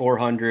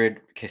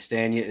 5,400.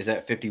 Castagna is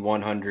at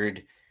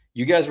 5,100.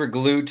 You guys were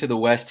glued to the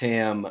West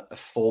Ham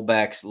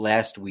fullbacks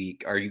last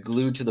week. Are you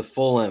glued to the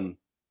Fulham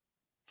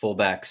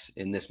fullbacks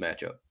in this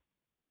matchup?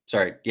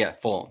 Sorry, yeah,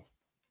 Fulham.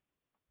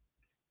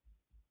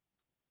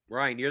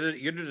 Ryan, you're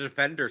the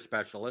defender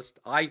specialist.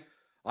 I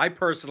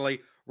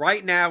personally,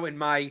 right now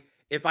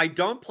if I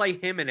don't play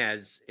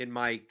Jimenez in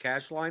my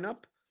cash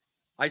lineup,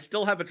 I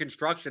still have a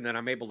construction that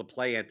I'm able to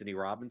play Anthony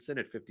Robinson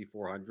at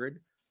 5,400.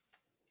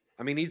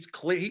 I mean, he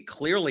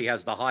clearly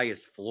has the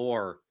highest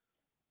floor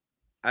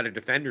out of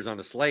defenders on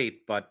the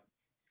slate, but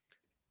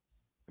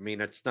I mean,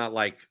 it's not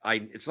like I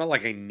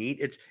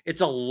need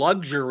it's a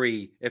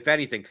luxury, if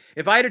anything.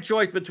 If I had a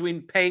choice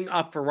between paying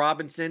up for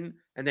Robinson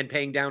and then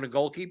paying down a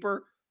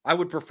goalkeeper, I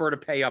would prefer to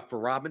pay up for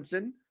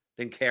Robinson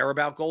than care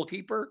about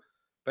goalkeeper.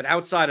 But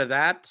outside of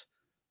that,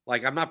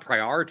 like, I'm not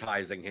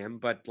prioritizing him,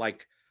 but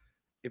like,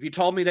 if you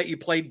told me that you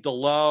played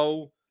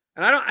Delo,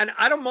 and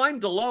I don't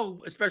mind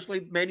Delo,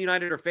 especially Man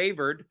United are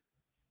favored,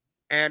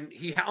 and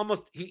he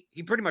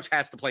pretty much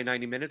has to play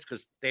 90 minutes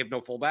because they have no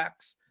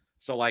fullbacks.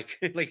 So like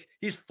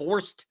he's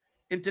forced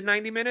into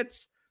 90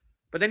 minutes.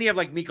 But then you have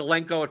like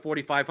Mikolenko at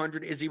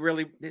 4,500.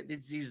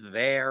 He's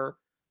there?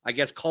 I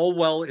guess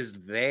Colwell is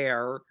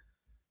there,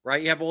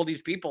 right? You have all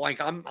these people.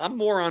 Like I'm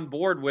more on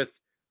board with,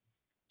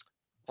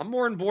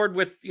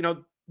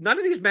 none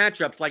of these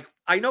matchups. Like,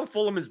 I know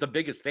Fulham is the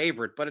biggest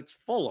favorite, but it's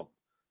Fulham.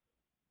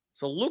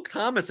 So Luke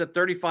Thomas at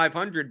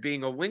 3,500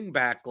 being a wing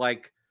back,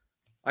 like,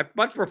 I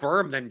much prefer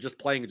him than just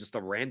playing just a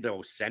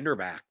rando center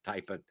back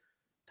type of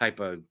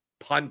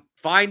punt,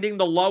 finding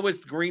the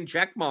lowest green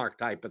check mark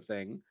type of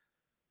thing.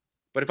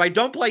 But if I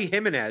don't play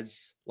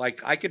Jimenez,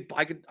 like, I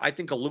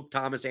think a Luke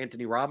Thomas,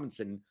 Anthony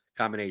Robinson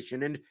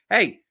combination. And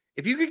hey,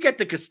 if you could get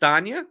the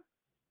Castagna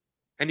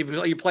and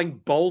you're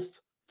playing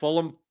both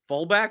Fulham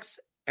fullbacks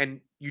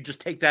and you just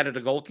take that at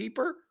a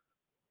goalkeeper,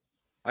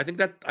 I think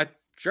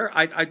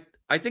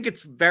I think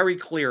it's very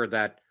clear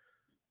that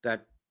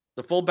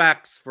the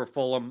fullbacks for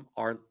Fulham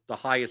are the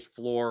highest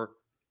floor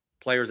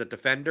players at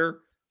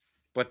defender,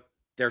 but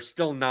they're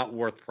still not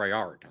worth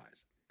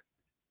prioritizing.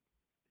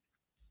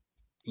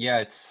 Yeah,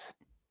 it's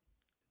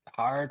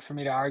hard for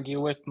me to argue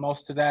with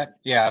most of that.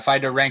 Yeah, if I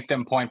had to rank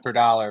them point per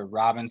dollar,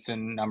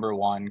 Robinson number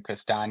 1,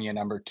 Castagna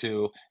number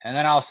 2, and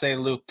then I'll say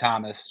Luke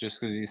Thomas just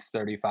because he's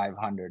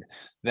 3,500.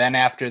 Then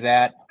after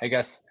that, I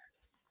guess,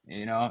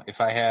 if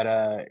I had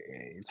a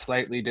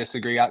slightly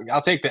disagree,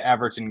 I'll take the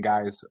Everton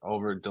guys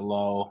over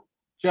Delo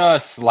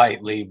just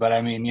slightly. But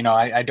I mean,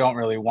 I don't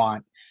really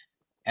want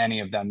any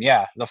of them.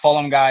 Yeah, the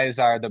Fulham guys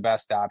are the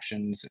best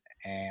options,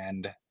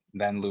 and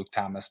then Luke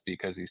Thomas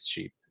because he's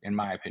cheap, in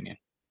my opinion.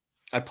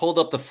 I pulled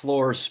up the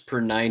floors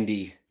per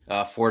 90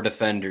 for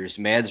defenders.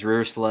 Mads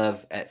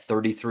Roerslev at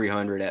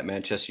 3,300 at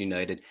Manchester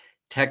United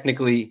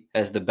technically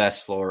has the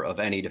best floor of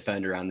any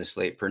defender on the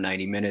slate per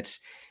 90 minutes.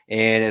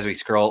 And as we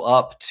scroll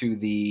up to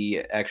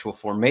the actual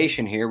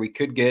formation here, we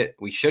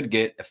should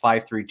get a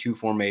 5-3-2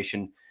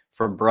 formation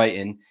from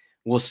Brighton.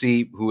 We'll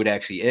see who it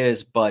actually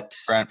is, but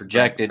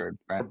projected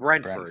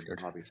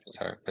Brentford, obviously.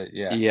 Sorry, but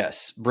yeah.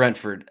 Yes,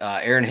 Brentford.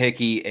 Aaron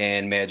Hickey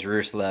and Mads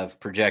Roerslev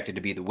projected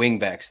to be the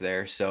wingbacks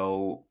there.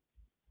 So,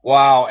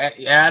 wow,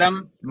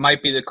 Adam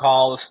might be the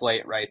call of the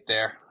slate right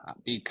there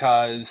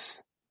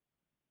because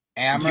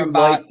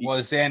Amrabat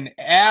was an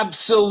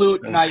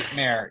absolute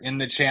nightmare in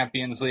the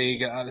Champions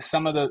League.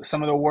 Some of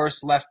the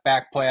worst left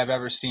back play I've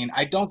ever seen.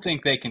 I don't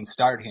think they can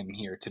start him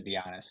here, to be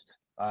honest.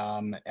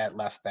 At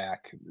left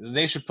back,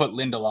 they should put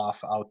Lindelof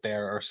out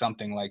there or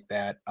something like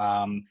that.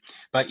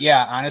 But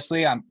yeah,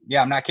 honestly, I'm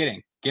not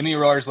kidding. Give me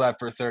Roerslev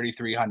for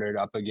 3,300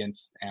 up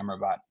against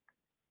Amrabat.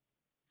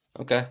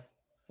 Okay.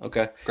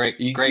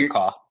 Great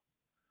call.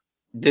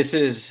 This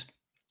is,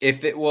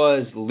 if it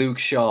was Luke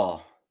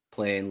Shaw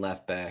playing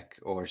left back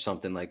or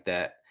something like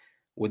that,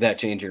 would that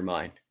change your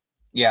mind?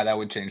 Yeah, that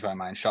would change my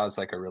mind. Shaw's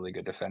like a really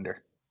good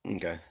defender.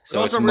 Okay. So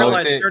also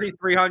realize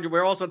 3,300.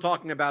 We're also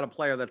talking about a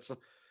player that's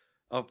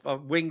a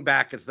wing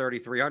back at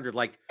 3,300.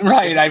 Like,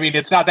 right. I mean,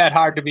 it's not that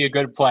hard to be a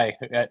good play,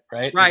 right?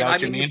 Right. I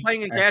mean, you're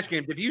playing in cash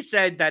games. If you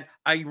said that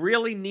I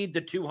really need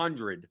the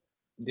 200,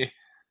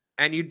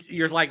 and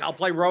you're like, I'll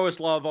play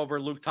Roerslev over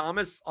Luke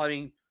Thomas. I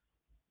mean,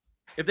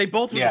 if they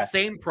both were the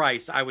same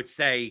price, I would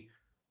say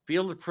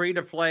feel free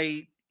to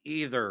play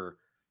either.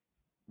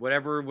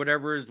 Whatever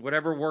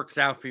works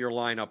out for your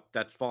lineup,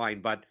 that's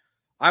fine. But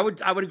I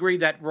would agree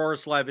that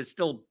Roerslev is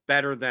still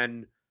better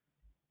than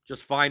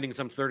just finding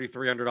some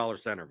 $3,300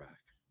 center back.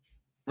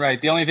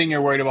 Right. The only thing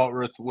you're worried about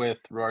with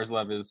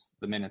Roerslev is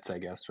the minutes, I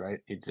guess, right?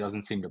 He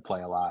doesn't seem to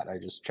play a lot. I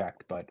just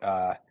checked, but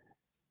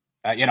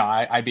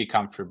I'd be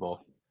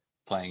comfortable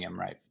playing him,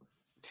 right?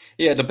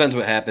 Yeah, it depends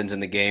what happens in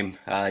the game.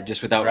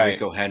 Just without Right.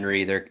 Rico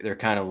Henry, they're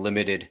kind of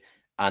limited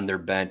on their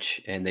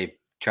bench, and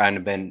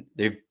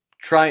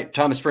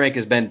Thomas Frank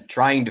has been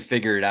trying to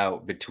figure it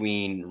out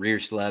between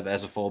Reerslev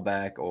as a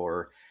fullback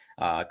or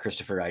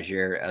Christopher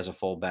Aguirre as a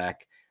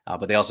fullback.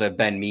 But they also have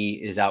Ben Mee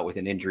is out with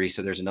an injury,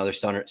 so there's another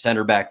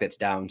center back that's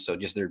down. So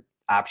just their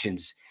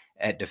options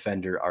at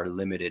defender are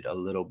limited a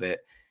little bit.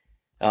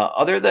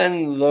 Other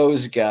than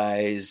those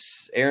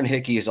guys, Aaron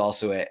Hickey is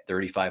also at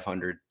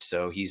 3,500,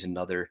 so he's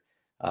another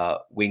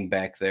wing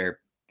back there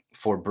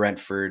for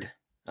Brentford.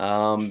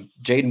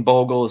 Jaden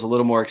Bogle is a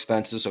little more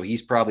expensive, so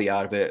he's probably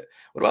out of it.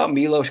 What about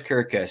Milos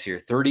Kerkez here?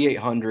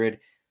 3,800.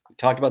 We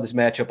talked about this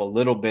matchup a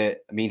little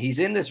bit. I mean, he's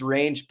in this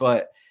range,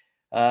 but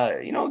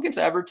against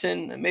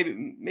Everton,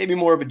 maybe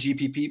more of a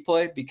GPP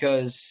play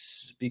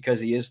because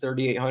he is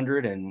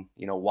 3,800, and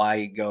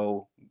why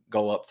go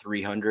up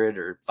 300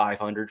 or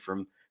 500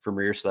 from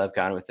Reerslev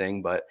kind of a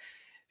thing. But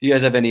do you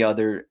guys have any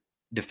other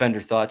defender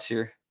thoughts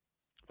here?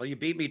 Well, you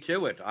beat me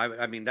to it.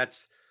 I mean,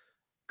 that's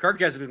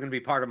Kerkez is going to be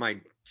part of my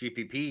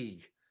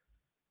GPP.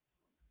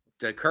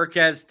 The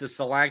Kerkez to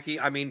Solanke.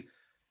 I mean,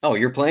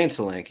 you're playing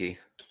Solanke.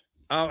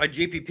 Oh, a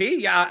GPP?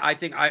 Yeah, I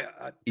think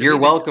you're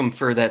welcome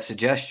for that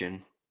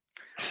suggestion.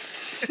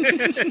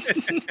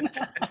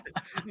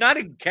 Not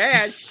in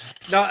cash.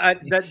 No,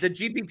 the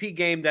GPP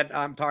game that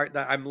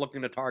I'm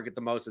looking to target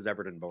the most is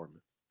Everton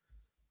Bournemouth.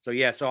 So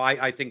yeah,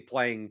 I think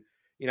playing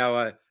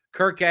Kerkez,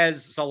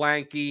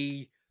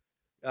 Solanke,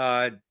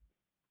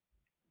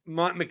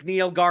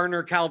 McNeil,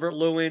 Garner,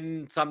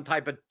 Calvert-Lewin, some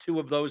type of two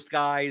of those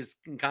guys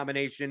in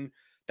combination.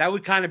 That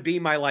would kind of be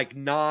my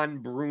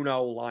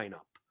non-Bruno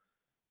lineup.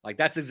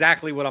 That's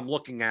exactly what I'm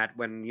looking at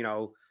when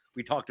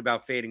we talked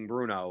about fading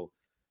Bruno.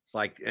 It's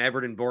like an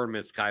Everton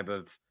Bournemouth type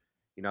of,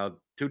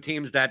 two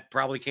teams that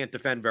probably can't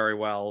defend very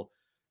well,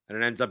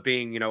 and it ends up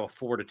being, a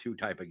 4-2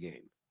 type of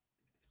game.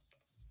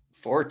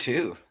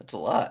 4-2. That's a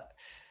lot.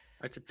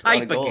 It's a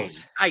type of game.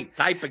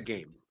 Type of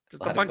game.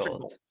 Just a bunch of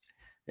goals.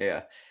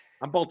 Yeah.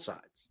 On both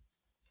sides.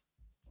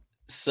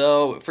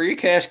 So for your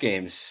cash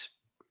games,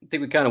 I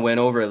think we kind of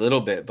went over a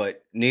little bit,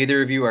 but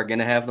neither of you are going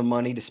to have the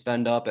money to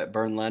spend up at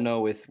Burn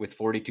Leno with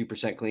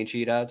 42% clean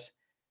sheet odds,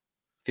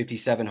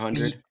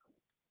 5,700.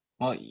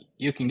 Well,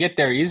 you can get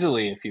there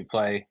easily if you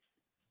play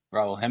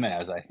Raul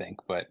Jimenez, I think,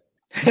 but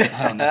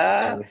I don't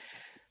necessarily.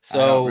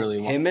 So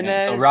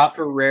Jimenez,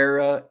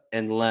 Pereira,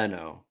 and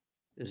Leno.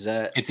 Is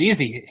that? It's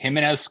easy.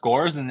 Jimenez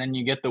scores, and then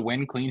you get the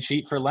win clean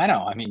sheet for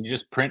Leno. I mean, you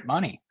just print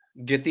money.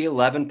 Get the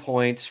 11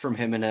 points from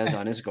Jimenez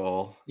on his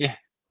goal. Yeah.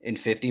 In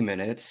 50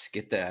 minutes,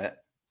 get that.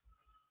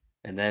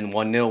 And then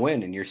 1-0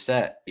 win, and you're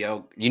set.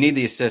 You need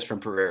the assist from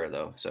Pereira,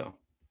 though. So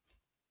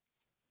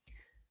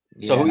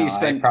who you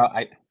spend?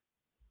 I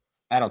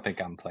don't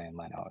think I'm playing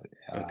Leno.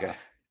 Okay.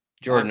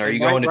 Jordan, are you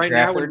going to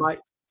Trafford? Now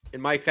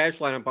in my cash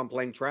lineup, I'm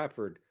playing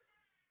Trafford,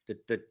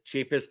 the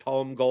cheapest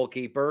home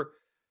goalkeeper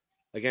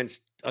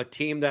against a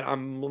team that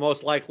I'm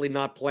most likely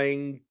not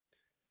playing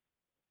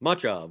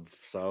much of.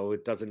 So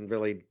it doesn't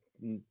really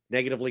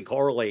negatively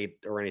correlate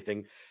or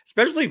anything,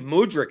 especially if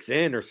Mudryk's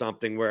in or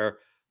something where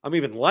I'm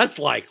even less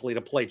likely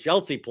to play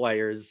Chelsea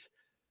players.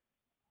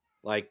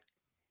 Do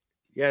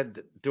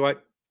I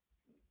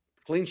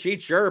clean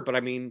sheet? Sure. But I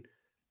mean,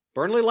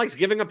 Burnley likes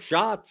giving up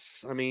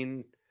shots. I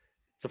mean,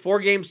 it's a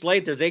 4-game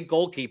slate. There's 8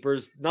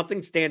 goalkeepers.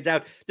 Nothing stands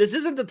out. This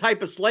isn't the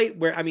type of slate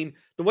where, I mean,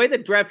 the way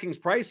that DraftKings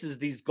prices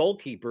these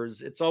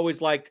goalkeepers, it's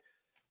always like,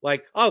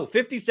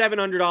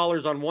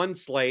 $5,700 on one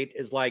slate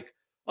is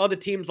the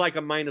team's like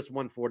a minus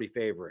 140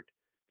 favorite.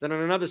 Then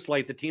on another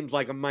slate, the team's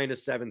like a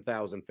minus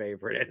 7,000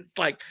 favorite. And it's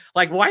like,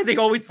 why are they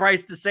always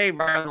priced the same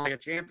rather than like a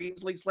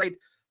Champions League slate?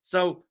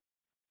 So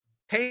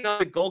paying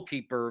on a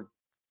goalkeeper,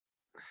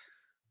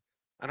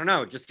 I don't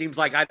know. It just seems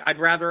like I'd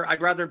rather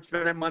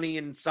spend that money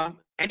in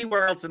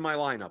anywhere else in my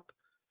lineup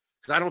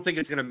because I don't think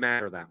it's going to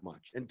matter that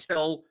much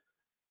until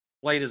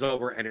slate is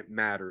over and it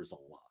matters a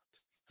lot.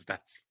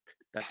 That's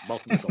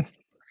multiple goalkeeper.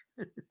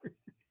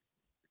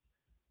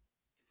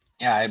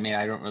 Yeah, I mean,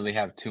 I don't really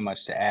have too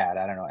much to add.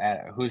 I don't know.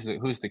 Adam, who's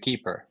the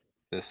keeper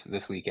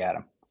this week,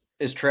 Adam?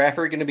 Is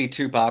Trafford going to be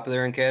too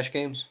popular in cash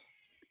games?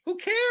 Who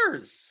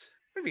cares?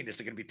 I mean, is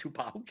it going to be too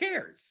popular? Who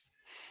cares?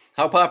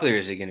 How popular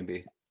is he going to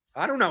be?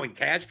 I don't know. In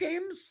cash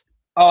games?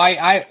 Oh,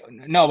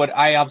 no, but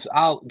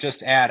I'll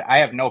just add. I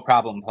have no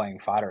problem playing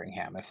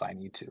Fodderingham if I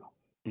need to.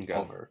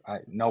 Okay.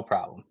 No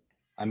problem.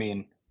 I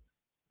mean,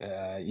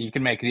 you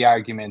can make the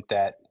argument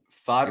that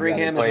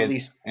Fodderingham has at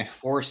least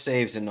 4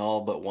 saves in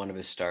all but one of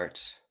his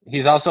starts.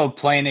 He's also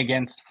playing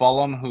against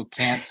Fulham, who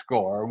can't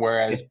score,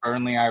 whereas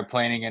Burnley are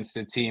playing against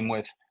a team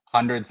with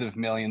hundreds of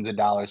millions of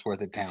dollars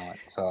worth of talent.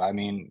 So, I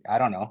mean, I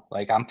don't know.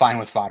 I'm fine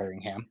with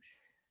Fodderingham.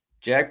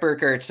 Jack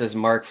Burkhardt says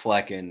Mark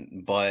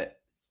Flecken, but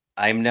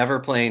I'm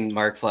never playing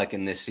Mark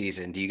Flecken this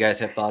season. Do you guys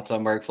have thoughts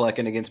on Mark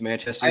Flecken against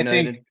Manchester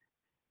United?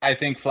 I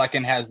think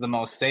Flecken has the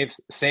most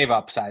save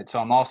upside, so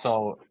I'm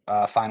also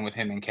fine with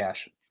him in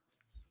cash.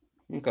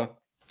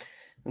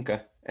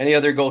 Okay. Any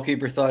other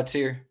goalkeeper thoughts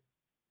here?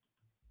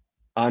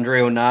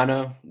 Andre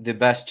Onana, the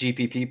best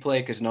GPP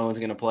play because no one's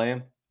going to play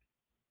him?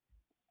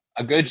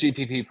 A good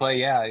GPP play,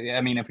 yeah.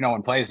 I mean, if no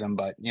one plays him,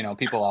 but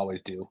people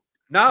always do.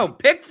 No,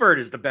 Pickford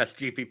is the best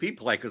GPP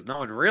play because no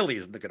one really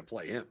isn't going to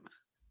play him.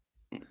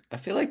 I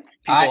feel like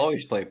people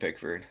always play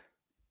Pickford.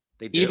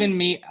 They do. Even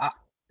me,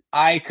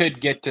 I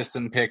could get to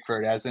some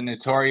Pickford. As a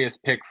notorious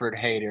Pickford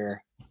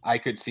hater, I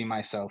could see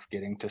myself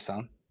getting to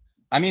some.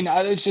 I mean,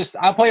 it's just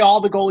I'll play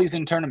all the goalies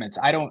in tournaments.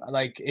 I don't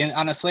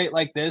on a slate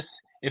like this.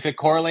 If it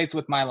correlates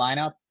with my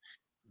lineup,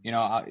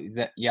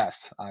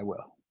 yes, I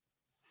will.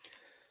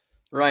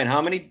 Ryan,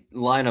 how many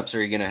lineups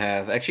are you going to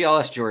have? Actually, I'll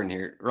ask Jordan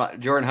here.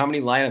 Jordan, how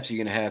many lineups are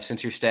you going to have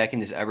since you're stacking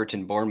this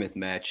Everton-Bournemouth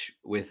match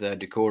with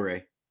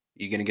Decore?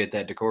 You going to get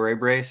that Decore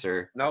brace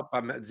or? Nope,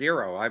 I'm at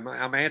 0.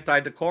 I'm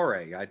anti-Decore.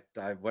 I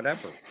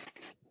whatever.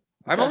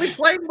 I'm only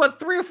playing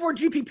 3 or 4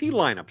 GPP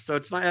lineups, so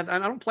it's not. I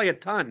don't play a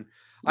ton.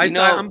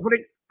 I'm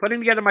putting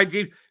together my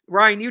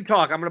Ryan, you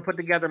talk. I'm going to put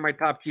together my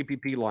top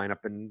GPP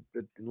lineup and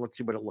let's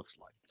see what it looks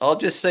like. I'll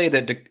just say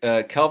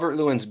that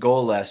Calvert-Lewin's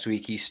goal last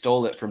week, he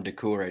stole it from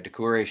Decore.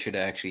 Decore should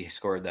have actually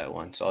scored that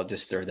one, so I'll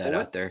just throw that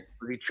out there.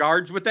 Was he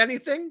charged with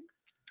anything?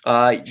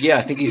 Yeah,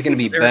 I think he's going to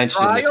be benched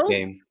in this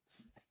game.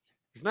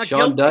 He's not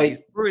Sean guilty.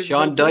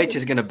 Sean Dyche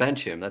is going to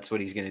bench him. That's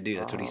what he's going to do.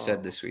 That's what he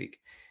said this week.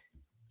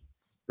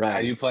 Right?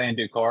 Are you playing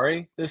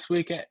Decore this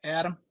week,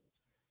 Adam?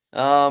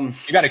 You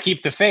got to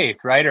keep the faith,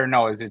 right? Or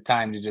no? Is it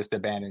time to just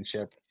abandon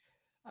ship?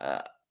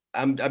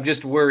 I'm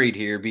just worried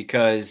here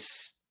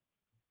because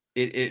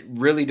it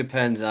really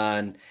depends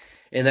on.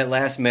 In that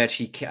last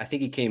match, I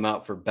think he came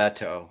out for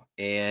Beto,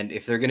 and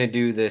if they're going to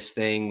do this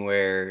thing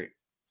where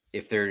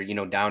if they're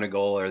down a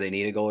goal or they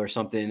need a goal or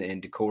something, and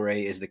Decore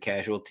is the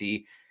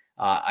casualty,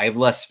 I have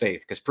less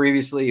faith because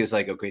previously it was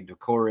like, okay,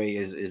 Decore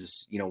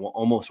is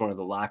almost one of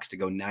the locks to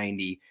go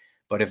 90.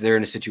 But if they're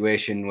in a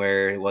situation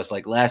where it was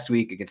like last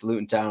week against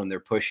Luton Town, they're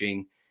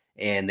pushing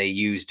and they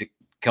used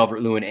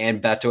Calvert-Lewin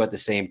and Beto at the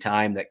same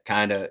time, that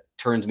kind of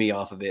turns me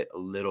off of it a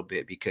little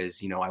bit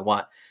because,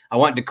 I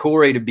want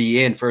Decore to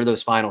be in for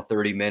those final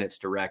 30 minutes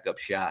to rack up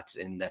shots.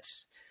 And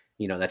that's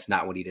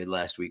not what he did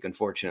last week,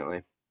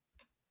 unfortunately.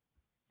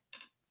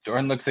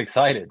 Jordan looks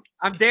excited.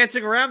 I'm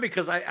dancing around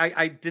because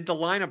I did the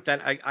lineup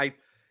that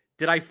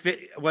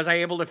was I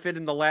able to fit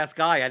in the last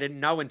guy? I didn't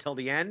know until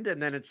the end.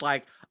 And then it's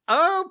like,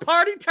 oh,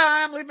 party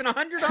time, leaving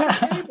 100 on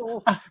the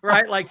table.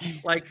 Right.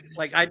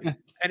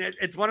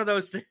 It's one of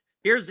those things.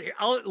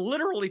 I'll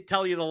literally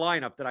tell you the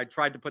lineup that I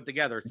tried to put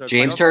together. So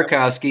James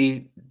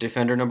Tarkowski,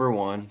 defender number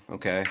 1.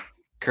 Okay.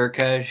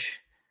 Kirkesh.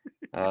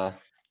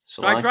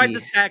 So I tried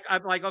to stack.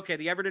 I'm like, okay,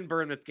 the Everton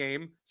Bournemouth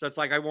game. So it's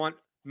like, I want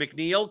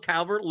McNeil,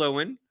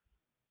 Calvert-Lewin.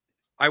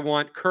 I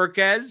want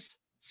Kirkez,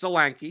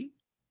 Solanke.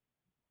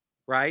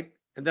 Right.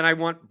 And then I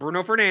want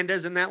Bruno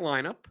Fernandes in that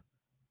lineup,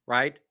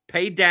 right?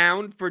 Pay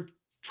down for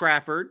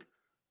Trafford,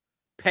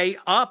 pay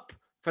up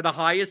for the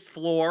highest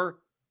floor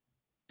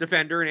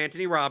defender in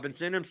Anthony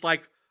Robinson. And it's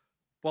like,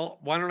 well,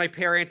 why don't I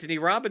pair Anthony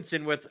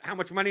Robinson with how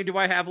much money do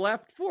I have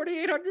left?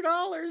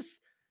 $4,800.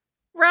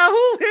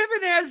 Raul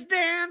Jimenez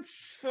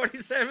dance,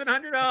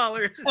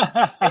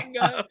 $4,700.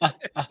 Bingo.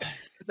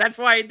 That's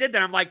why I did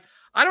that. I'm like,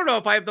 I don't know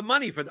if I have the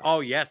money for that.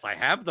 Oh, yes, I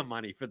have the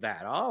money for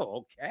that.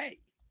 Oh, okay.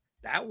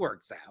 That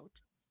works out.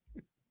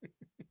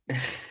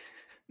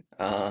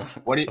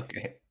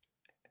 Okay.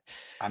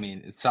 I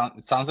mean, it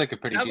sounds like a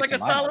pretty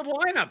solid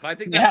lineup. I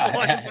think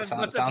that's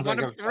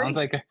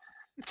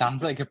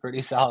sounds like a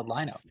pretty solid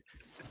lineup.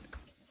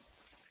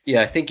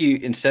 Yeah, I think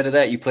instead of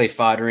that you play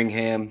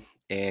Fodderingham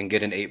and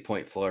get an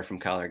 8-point floor from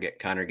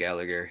Conor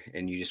Gallagher,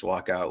 and you just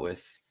walk out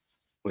with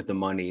the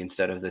money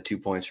instead of the 2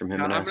 points from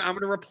him. I'm going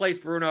to replace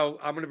Bruno.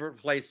 I'm going to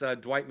replace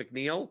Dwight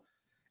McNeil,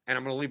 and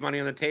I'm going to leave money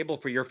on the table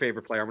for your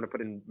favorite player. I'm going to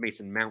put in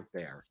Mason Mount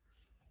there.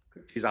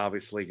 He's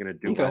obviously going to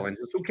do well. And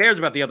who cares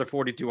about the other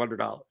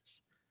 $4,200?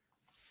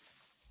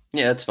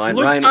 Yeah, that's fine.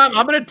 Ryan,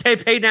 I'm going to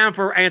pay down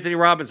for Anthony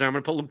Robinson. I'm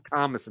going to put Luke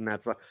Thomas in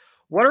that spot.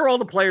 What are all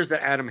the players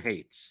that Adam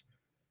hates?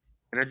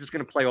 And I'm just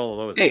going to play all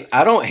of those. Hey,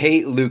 I don't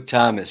hate Luke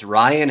Thomas.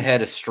 Ryan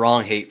had a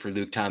strong hate for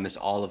Luke Thomas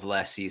all of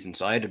last season,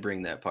 so I had to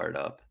bring that part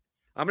up.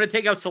 I'm going to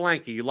take out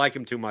Solanke. You like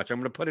him too much. I'm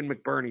going to put in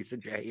McBurney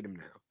since you hate him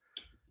now.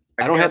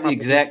 I don't have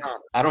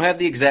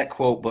the exact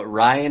quote, but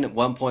Ryan at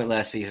one point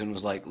last season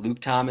was like, Luke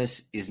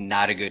Thomas is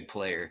not a good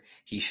player.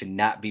 He should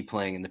not be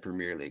playing in the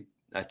Premier League.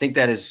 I think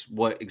that is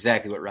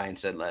exactly what Ryan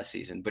said last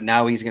season, but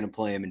now he's going to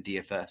play him in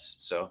DFS.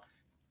 So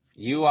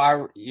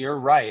you're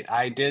right.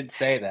 I did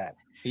say that.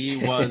 He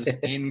was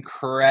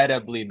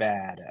incredibly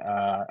bad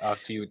a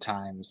few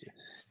times,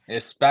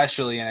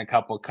 especially in a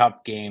couple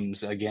cup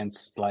games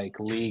against like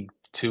League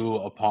 2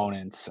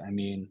 opponents. I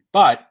mean,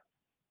 but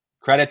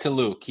credit to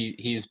Luke.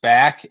 He's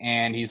back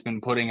and he's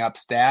been putting up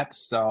stats,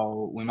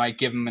 so we might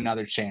give him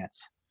another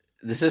chance.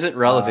 This isn't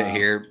relevant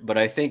here, but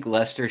I think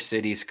Leicester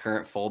City's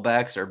current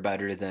fullbacks are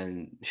better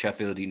than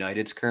Sheffield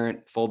United's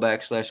current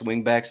fullbacks /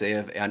 wingbacks.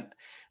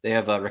 They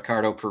have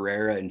Ricardo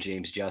Pereira and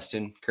James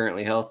Justin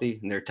currently healthy,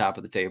 and they're top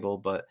of the table.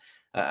 But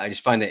I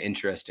just find that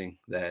interesting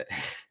that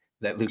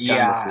Luke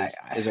Thomas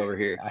is over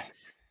here.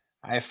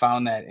 I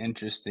found that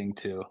interesting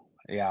too.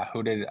 Yeah,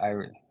 who did I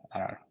don't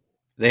know.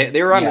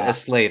 They were on a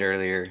slate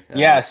earlier.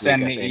 Yes, this week,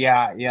 and I think.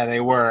 yeah, they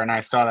were, and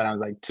I saw that. I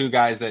was like, 2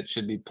 guys that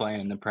should be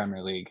playing in the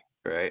Premier League.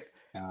 Right.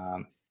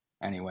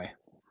 Anyway.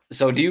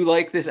 So do you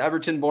like this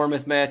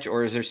Everton-Bournemouth match,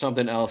 or is there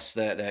something else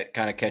that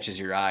kind of catches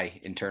your eye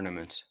in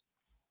tournaments?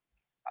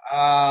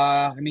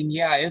 I mean,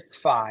 yeah, it's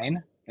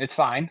fine. It's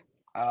fine.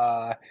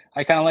 I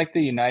kind of like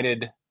the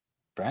United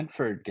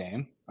Brentford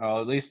game.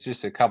 Well, at least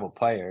just a couple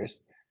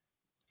players.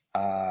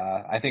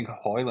 I think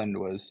Højlund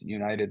was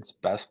United's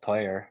best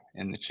player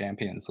in the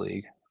Champions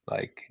League.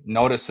 Like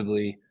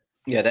noticeably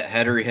Yeah, that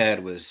header he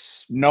had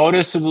was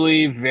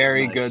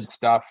very nice. good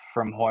stuff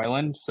from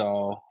Højlund.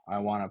 So I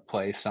want to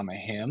play some of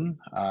him.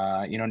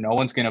 No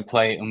one's going to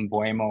play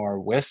Mbeumo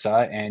or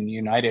Wissa, and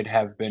United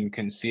have been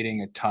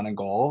conceding a ton of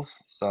goals.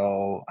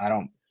 So I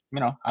don't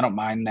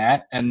mind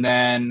that. And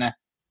then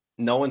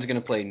no one's going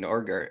to play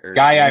Norgard or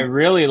guy I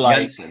really like.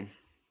 Jensen.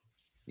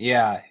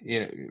 Yeah,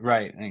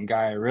 right. And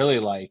guy I really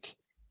like,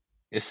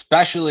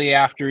 especially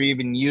after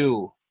even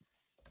you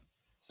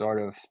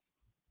sort of,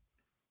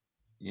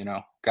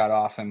 got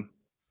off him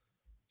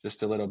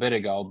just a little bit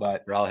ago.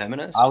 But Raul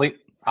Jimenez? Ali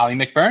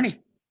McBurney,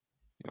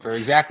 for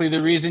exactly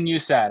the reason you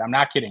said. I'm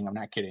not kidding.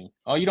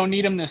 Oh, you don't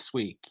need him this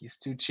week. He's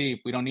too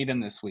cheap. We don't need him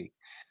this week.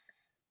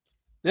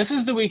 This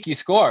is the week he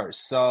scores,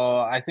 so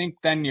I think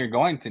then you're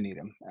going to need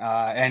him.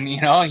 And he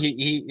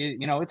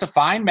it's a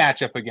fine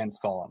matchup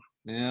against Fulham.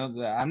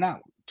 I'm not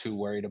too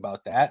worried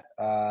about that.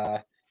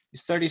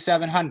 He's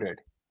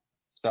 3,700.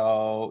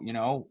 So,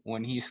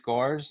 when he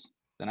scores,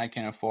 then I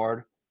can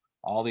afford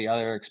all the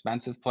other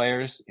expensive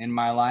players in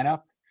my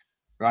lineup.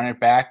 Run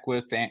it back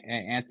with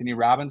Anthony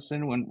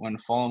Robinson when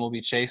Fulham will be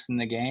chasing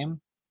the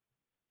game.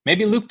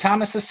 Maybe Luke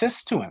Thomas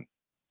assists to him.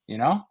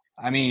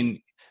 I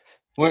mean,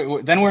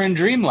 then we're in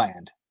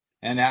dreamland.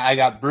 And I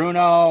got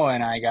Bruno,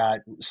 and I got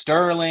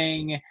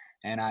Sterling,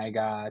 and I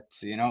got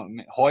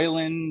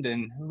Højlund,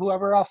 and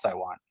whoever else I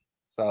want.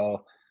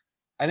 So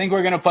I think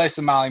we're going to play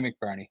some Ali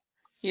McBurney.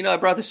 I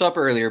brought this up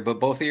earlier, but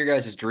both of your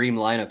guys' dream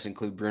lineups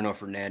include Bruno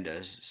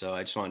Fernandes. So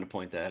I just wanted to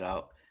point that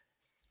out.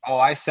 Oh,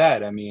 I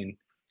said,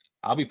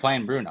 I'll be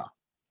playing Bruno.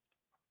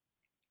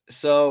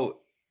 So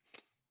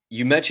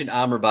you mentioned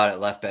Amrabat at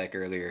left back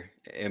earlier,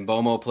 and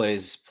Mbeumo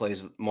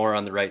plays more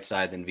on the right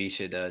side than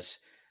Visha does.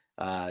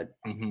 How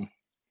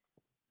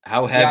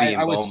heavy?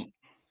 I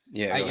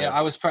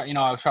was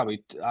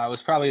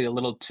probably a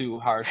little too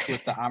harsh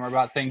with the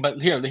Amrabat thing. But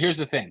here's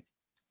the thing: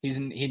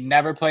 he'd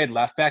never played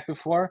left back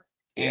before.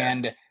 Yeah.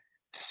 And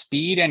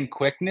speed and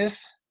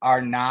quickness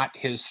are not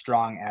his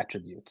strong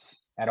attributes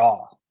at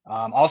all.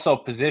 Also,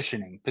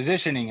 positioning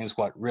is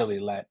what really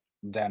let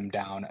them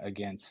down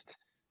against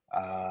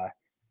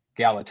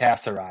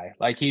Galatasaray.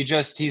 Like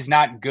he's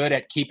not good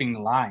at keeping the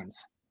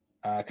lines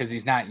because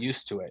he's not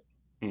used to it.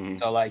 Mm-hmm.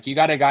 So like you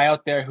got a guy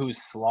out there who's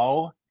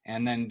slow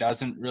and then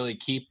doesn't really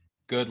keep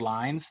good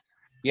lines.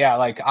 Yeah,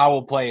 like I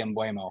will play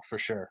Mbeumo for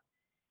sure.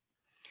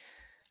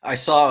 I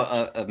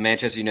saw a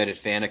Manchester United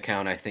fan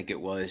account, I think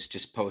it was,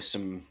 just post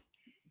some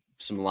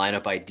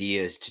lineup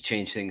ideas to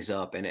change things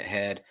up, and it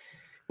had,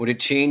 would it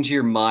change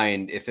your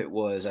mind if it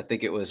was, I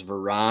think it was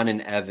Varane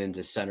and Evans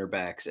as center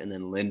backs, and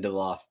then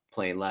Lindelof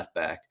playing left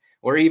back,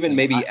 or even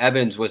maybe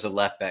Evans was a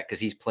left back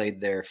because he's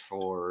played there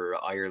for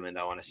Ireland,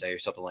 I want to say, or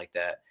something like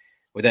that.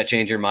 Would that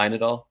change your mind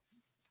at all?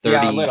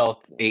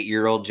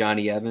 38-year-old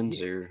Johnny Evans,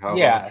 or how?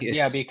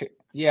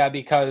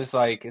 Because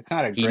like it's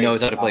not a. He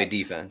knows how to play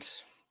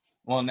defense.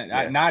 Well,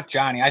 not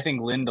Johnny. I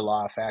think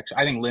Lindelof, actually.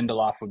 I think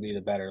Lindelof would be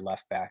the better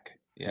left back.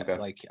 Yeah, okay.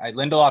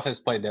 Lindelof has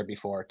played there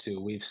before, too.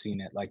 We've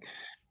seen it. Like,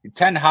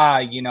 Ten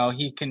Hag,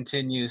 he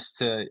continues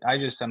to –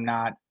 I'm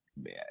not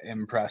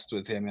impressed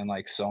with him in,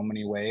 so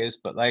many ways.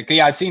 But,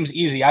 it seems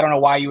easy. I don't know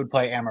why you would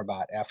play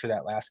Amrabat after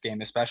that last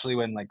game, especially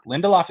when,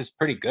 Lindelof is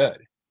pretty good.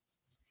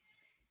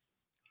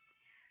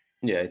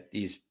 Yeah,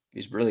 he's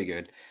really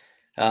good.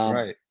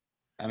 Right.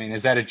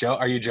 Is that a joke?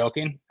 Are you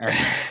joking?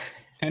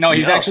 No,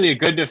 he's actually a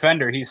good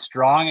defender. He's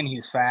strong and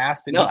he's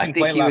fast, and he can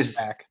play left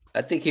back.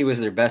 I think he was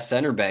their best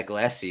center back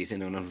last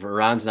season. And when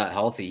Varane's not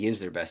healthy, he is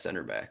their best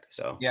center back.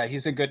 So yeah,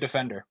 he's a good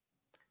defender.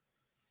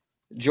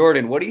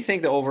 Jordan, what do you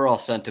think the overall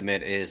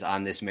sentiment is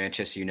on this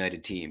Manchester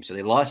United team? So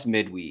they lost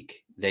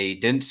midweek. They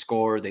didn't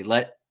score. They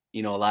let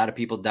a lot of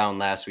people down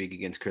last week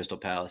against Crystal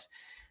Palace.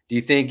 Do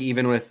you think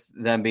even with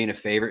them being a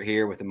favorite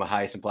here with a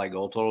high supply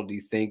goal total, do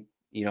you think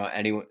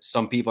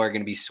some people are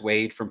going to be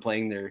swayed from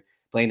playing their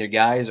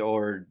guys,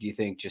 or do you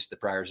think just the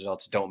prior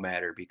results don't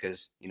matter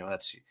because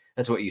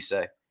that's what you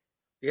say?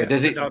 Yeah,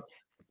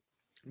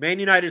 Man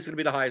United is going to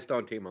be the highest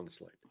owned team on the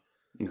slate.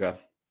 Okay,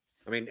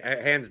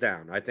 hands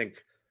down. I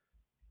think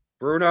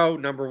Bruno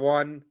number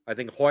one. I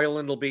think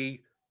Højlund will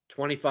be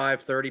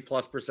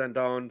 25-30+%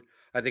 owned.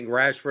 I think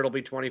Rashford will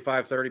be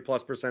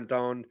 25-30+%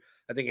 owned.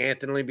 I think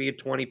Anthony will be at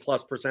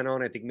 20+%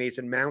 owned. I think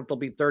Mason Mount will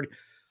be 30.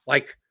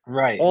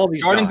 Right. All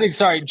these Jordan's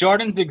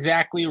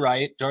exactly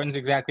right.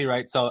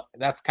 So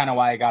that's kind of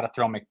why I got to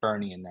throw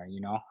McBurney in there.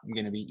 I'm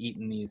going to be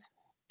eating these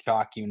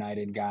chalk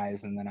United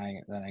guys, and then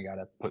I got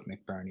to put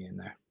McBurney in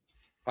there.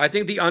 I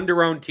think the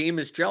under-owned team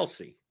is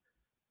Chelsea.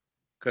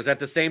 Because at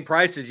the same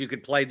prices, you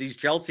could play these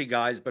Chelsea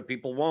guys, but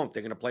people won't.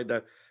 They're going to play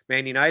the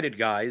Man United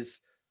guys.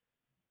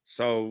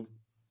 So,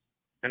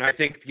 and I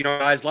think,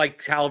 guys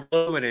like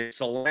Calvert-Lewin and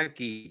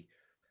Solanke,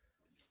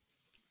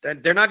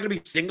 they're not going to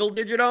be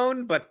single-digit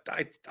owned, but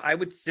I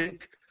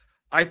think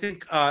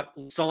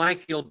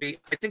Solanke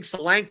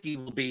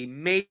will be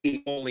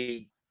maybe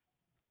only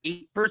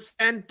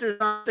 8% or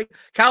something.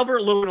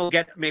 Calvert-Lewin will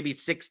get maybe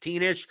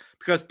 16-ish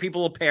because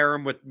people will pair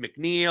him with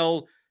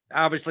McNeil.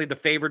 Obviously, the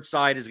favored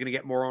side is going to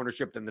get more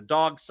ownership than the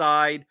dog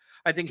side.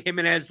 I think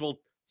Jimenez will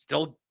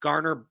still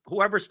garner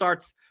whoever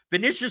starts.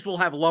 Vinicius will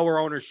have lower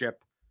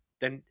ownership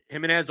than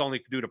Jimenez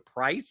only due to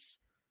price.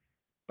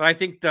 But I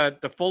think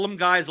the Fulham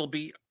guys will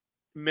be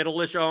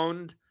middle-ish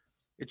owned.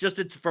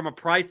 It's from a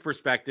price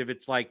perspective.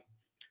 It's like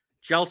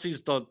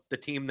Chelsea's the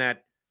team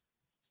that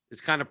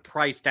is kind of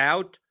priced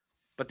out,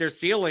 but their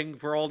ceiling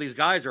for all these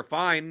guys are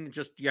fine.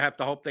 Just you have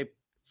to hope they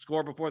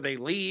score before they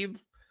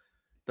leave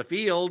the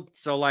field.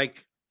 So I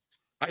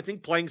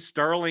think playing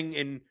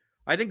Sterling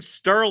I think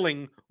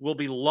Sterling will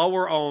be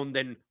lower owned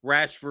than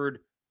Rashford.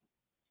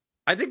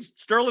 I think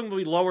Sterling will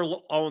be lower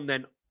owned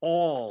than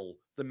all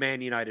the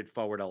Man United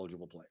forward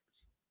eligible players.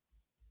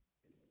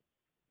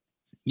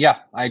 Yeah,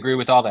 I agree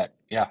with all that.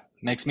 Yeah,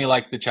 makes me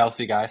like the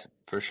Chelsea guys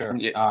for sure.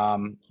 Yeah.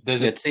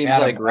 It seems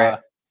Adam,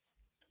 like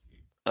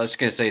I was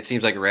going to say it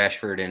seems like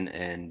Rashford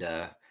and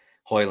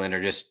Højlund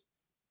are just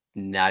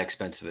not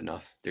expensive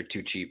enough. They're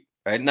too cheap,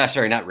 right? Not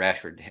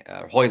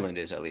Rashford. Højlund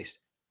is at least.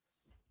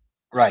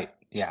 Right.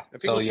 Yeah.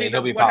 So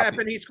he'll be what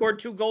happened? He scored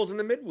 2 goals in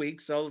the midweek,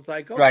 so it's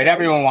like okay. Right.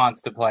 Everyone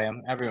wants to play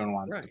him.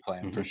 To play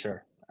him for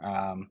sure.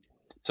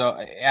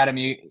 So Adam,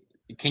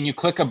 can you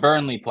click a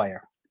Burnley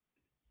player?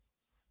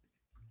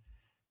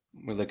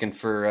 We're looking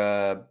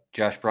for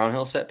Josh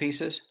Brownhill set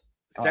pieces.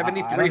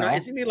 7,300.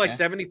 Isn't he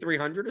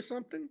 7,300 or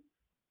something?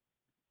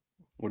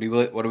 What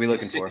are we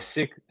looking for?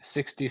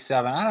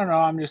 67. I don't know.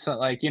 I'm just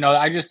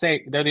I just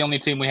say they're the only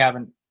team we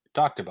haven't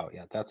talked about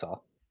yet. That's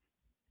all.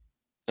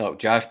 Oh,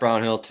 Josh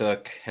Brownhill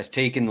has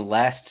taken the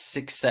last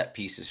 6 set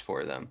pieces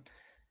for them.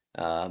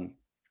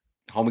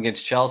 Home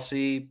against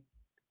Chelsea,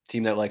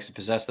 team that likes to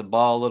possess the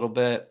ball a little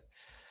bit.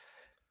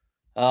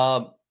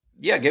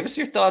 Yeah, give us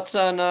your thoughts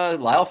on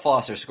Lyle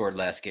Foster scored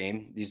last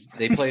game.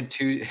 They played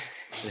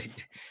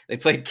they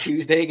played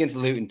Tuesday against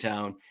Luton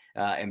Town.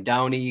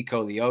 Mdowney,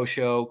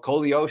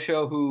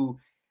 Koleosho, who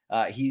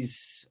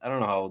he's, I don't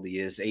know how old he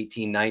is,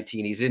 18,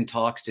 19. He's in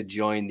talks to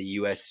join the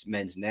U.S.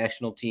 men's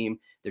national team.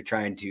 They're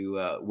trying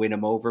to win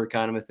him over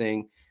kind of a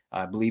thing.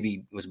 I believe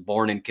he was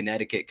born in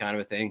Connecticut kind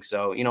of a thing.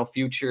 So,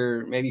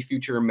 future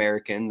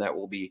American that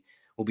we'll be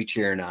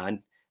cheering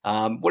on.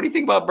 What do you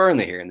think about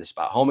Burnley here in this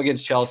spot? Home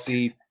against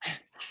Chelsea.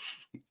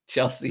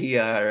 Chelsea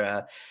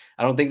are,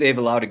 I don't think they've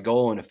allowed a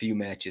goal in a few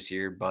matches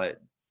here, but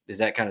does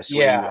that kind of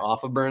sway you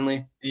off of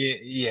Burnley?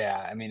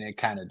 Yeah. I mean, it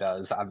kind of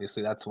does.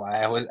 Obviously, that's why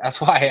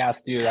I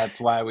asked you. That's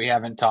why we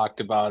haven't talked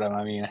about him.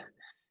 I mean,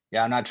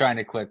 yeah, I'm not trying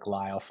to click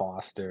Lyle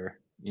Foster,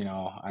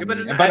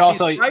 but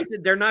also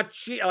they're not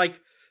cheap.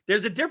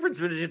 There's a difference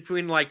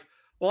between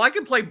I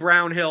can play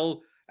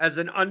Brownhill as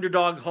an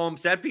underdog home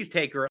set piece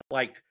taker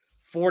at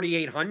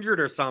 4,800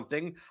 or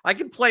something. I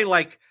can play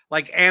like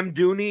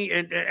Amdouni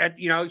and at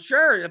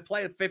sure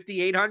play at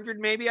 5,800.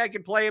 Maybe I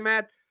could play him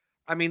at.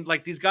 I mean,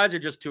 these guys are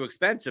just too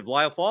expensive.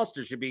 Lyle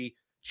Foster should be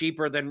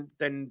cheaper than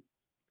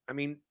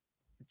it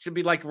should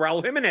be like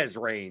Raul Jimenez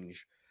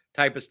range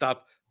type of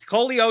stuff.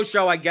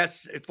 Koleosho, I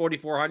guess at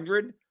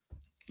 4,400.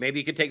 Maybe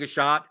you could take a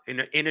shot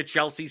in a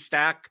Chelsea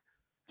stack.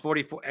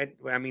 44.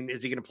 I mean,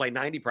 is he going to play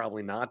 90?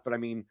 Probably not. But I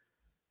mean,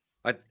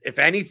 if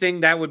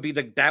anything, that would be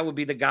the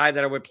guy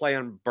that I would play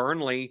on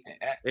Burnley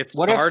if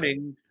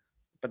starting.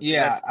 But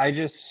yeah, I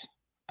just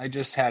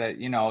had it.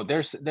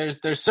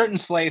 There's certain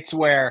slates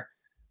where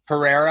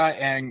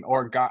Pereira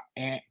or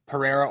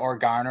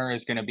Garner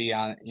is going to be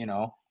on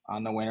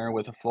the winner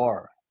with a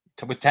floor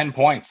with 10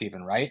 points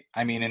even, right?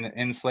 I mean,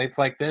 in slates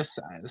like this.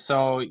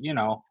 So,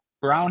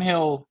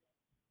 Brownhill,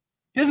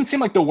 he doesn't seem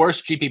like the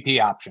worst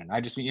GPP option. I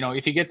just,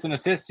 if he gets an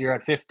assist, you're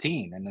at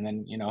 15 and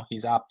then,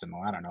 he's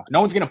optimal. I don't know. No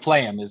one's going to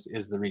play him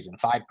is the reason.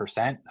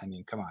 5%. I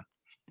mean, come on.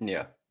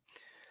 Yeah.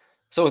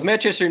 So with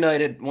Manchester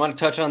United, I want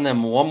to touch on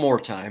them one more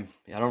time.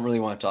 I don't really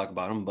want to talk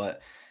about them,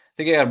 but I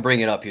think I got to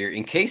bring it up here.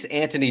 In case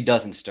Antony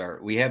doesn't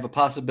start, we have a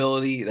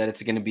possibility that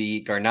it's going to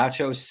be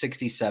Garnacho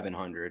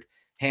 6,700.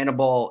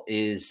 Hannibal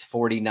is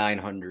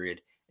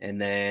 4,900.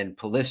 And then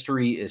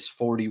Pellistri is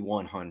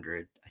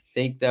 4,100. I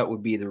think that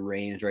would be the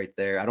range right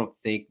there. I don't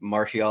think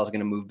Martial is going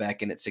to move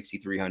back in at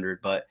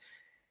 6,300. But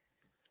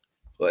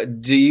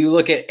do you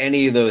look at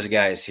any of those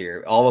guys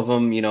here? All of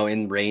them,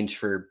 in range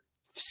for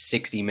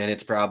 60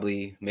 minutes,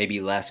 probably,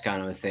 maybe less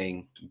kind of a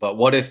thing. But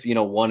what if,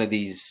 one of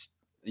these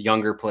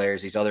younger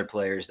players, these other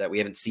players that we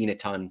haven't seen a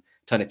ton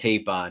of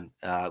tape on,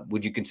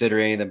 would you consider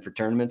any of them for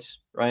tournaments,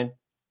 Ryan?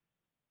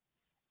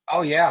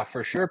 Oh yeah,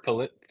 for sure.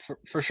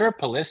 For sure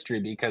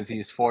Pellistri, because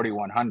he's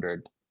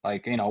 4,100.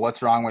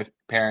 What's wrong with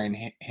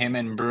pairing him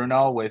and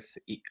Bruno with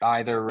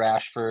either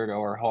Rashford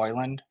or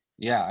Højlund?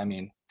 Yeah, I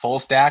mean, full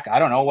stack. I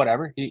don't know,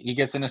 whatever. He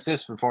gets an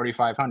assist for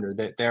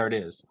 4,500. There it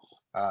is.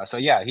 So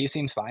yeah, he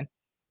seems fine.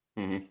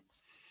 Mm-hmm.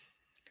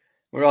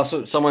 We're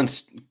also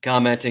someone's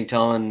commenting,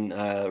 telling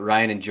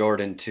Ryan and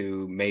Jordan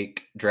to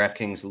make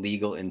DraftKings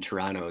legal in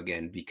Toronto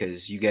again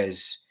because you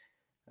guys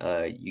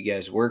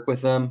work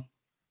with them.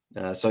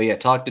 So yeah,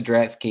 talk to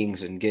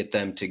DraftKings and get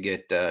them to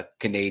get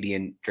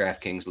Canadian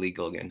DraftKings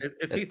legal again.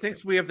 If he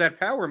thinks we have that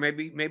power,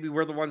 maybe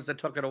we're the ones that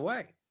took it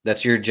away.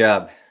 That's your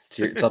job.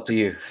 It's up to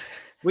you.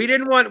 We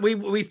didn't want.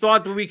 We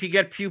thought that we could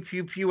get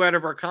pew out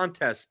of our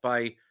contest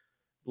by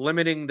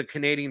limiting the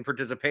Canadian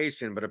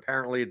participation, but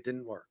apparently it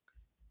didn't work.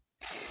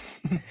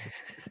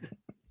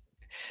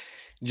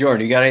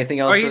 Jordan, you got anything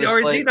else? Or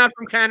is he not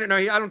from Canada? No,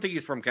 I don't think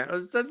he's from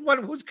Canada.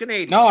 Who's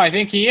Canadian? No, I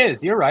think he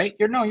is. You're right.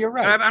 You're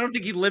right. I don't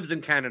think he lives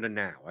in Canada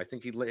now. I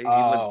think he lives in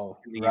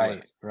the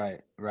US.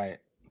 Right.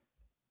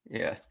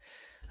 Yeah.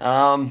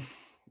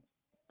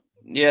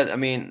 Yeah, I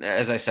mean,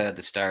 as I said at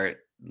the start,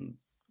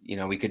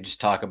 we could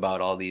just talk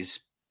about all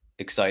these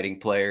exciting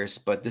players,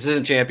 but this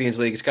isn't Champions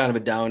League. It's kind of a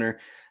downer.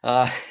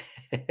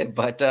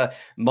 But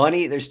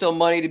money, there's still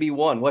money to be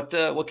won. What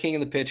King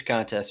of the Pitch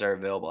contests are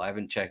available? I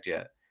haven't checked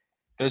yet.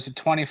 There's a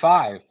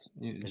 25.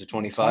 There's a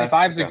 25.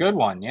 25 is a good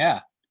one.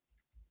 Yeah.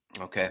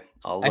 Okay.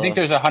 I think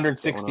there's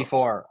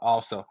 164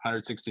 also.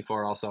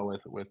 164 also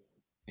with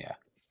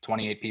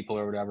 28 people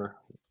or whatever.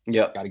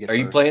 Yep. Are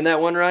you playing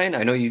that one, Ryan?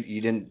 I know you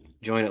didn't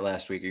join it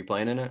last week. Are you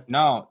playing in it?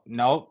 No.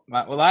 Well,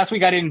 last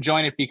week I didn't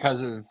join it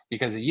because of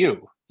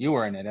you. You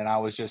were in it, and I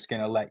was just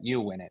gonna let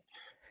you win it.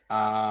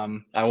 I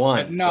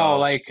won. No,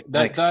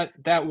 that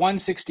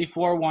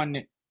 164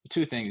 one.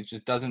 Two things,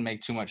 just doesn't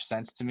make too much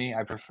sense to me.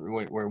 I prefer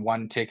where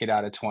one ticket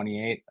out of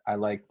 28. I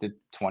like the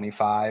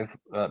 25,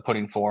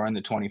 putting 4 in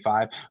the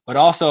 25. But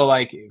also,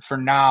 for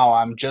now,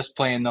 I'm just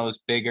playing those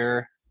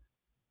bigger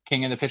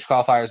King of the Pitch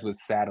qualifiers with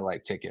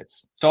satellite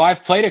tickets. So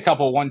I've played a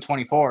couple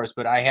 124s,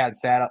 but I had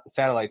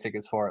satellite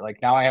tickets for it.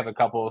 Now I have a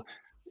couple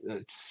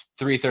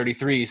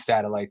 333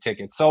 satellite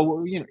tickets.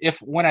 So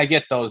when I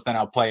get those, then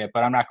I'll play it.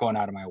 But I'm not going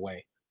out of my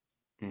way.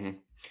 Mm-hmm.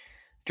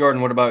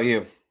 Jordan, what about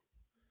you?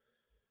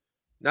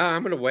 No,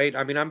 I'm going to wait.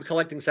 I mean, I'm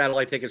collecting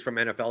satellite tickets from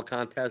NFL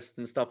contests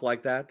and stuff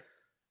like that.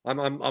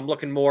 I'm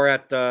looking more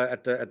at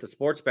the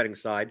sports betting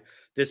side.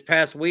 This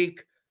past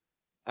week,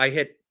 I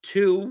hit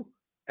 2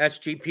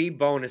 SGP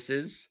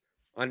bonuses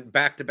on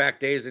back-to-back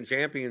days in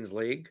Champions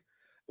League.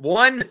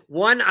 One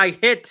I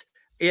hit.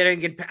 I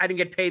didn't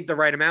get paid the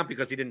right amount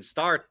because he didn't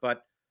start,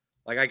 but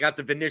I got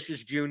the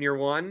Vinicius Jr.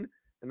 one,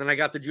 and then I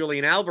got the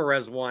Julian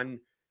Alvarez one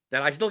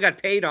that I still got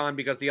paid on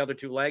because the other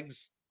 2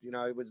 legs,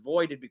 it was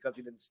voided because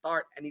he didn't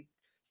start, and he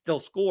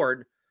still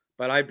scored.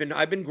 But I've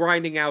been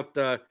grinding out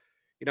the,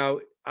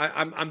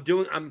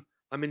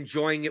 I'm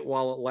enjoying it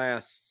while it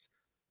lasts,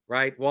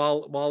 right?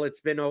 While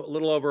it's been a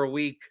little over a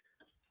week,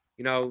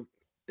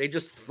 they're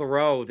just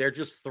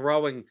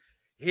throwing.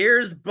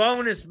 Here's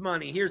bonus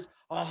money. Here's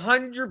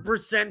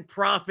 100%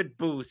 profit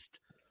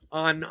boost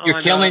on. You're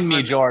killing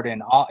me,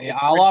 Jordan. All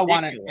I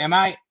want to. Am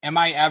I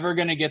ever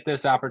going to get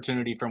this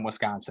opportunity from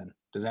Wisconsin?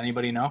 Does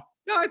anybody know?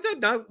 No, I thought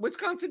no.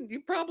 Wisconsin. You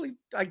probably.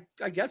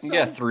 I guess. So.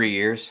 Yeah, 3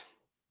 years.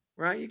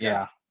 Right. You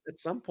got at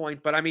some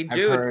point, but I mean,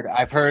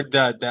 I've heard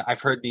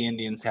the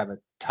Indians have a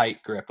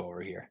tight grip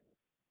over here.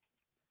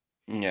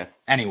 Yeah.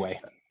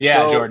 Anyway,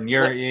 so, Jordan,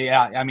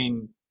 I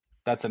mean,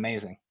 that's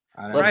amazing.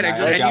 Right.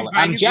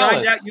 I'm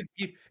jealous.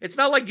 It's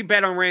not like you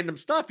bet on random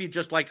stuff. You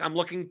just I'm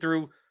looking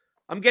through.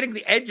 I'm getting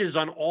the edges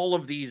on all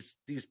of these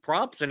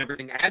props and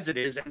everything as it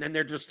is, and then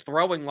they're just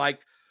throwing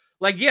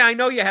yeah, I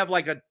know you have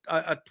a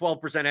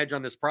 12% edge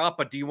on this prop,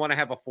 but do you want to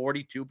have a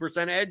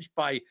 42% edge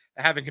by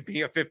having it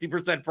be a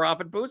 50%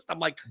 profit boost? I'm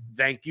like,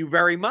 thank you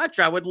very much.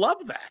 I would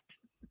love that.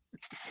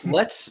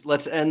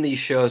 Let's end these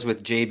shows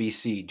with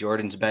JBC,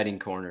 Jordan's betting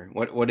corner.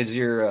 What is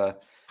your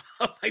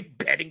my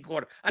betting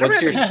corner?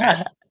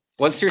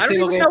 What's your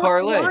single game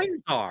parlay?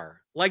 Lines are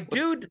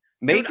dude.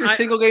 Make your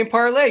single game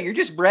parlay. You're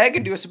just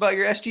bragging to us about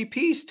your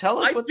SGPs. Tell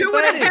us what the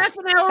bet is. Half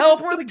an hour Help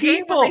before the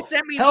people.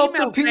 Help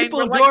the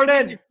people,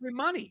 Jordan.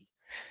 Money.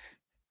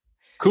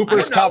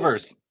 Cooper's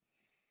covers.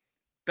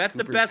 Bet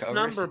the best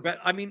number.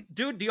 I mean,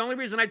 dude, the only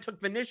reason I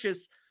took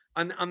Vinicius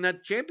on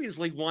that Champions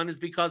League one is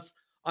because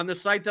on the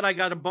site that I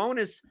got a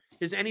bonus,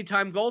 his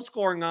anytime goal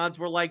scoring odds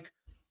were like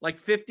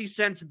 50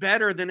 cents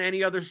better than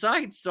any other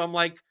site. So I'm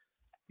like,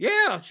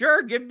 yeah,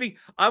 sure. Give me.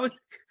 I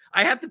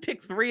had to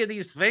pick 3 of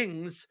these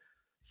things.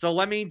 So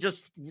let me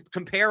just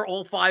compare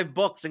all 5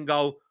 books and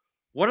go,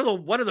 what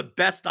are the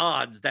best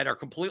odds that are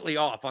completely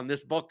off on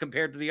this book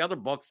compared to the other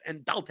books?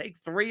 And I'll take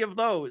 3 of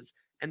those.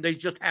 And they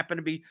just happen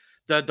to be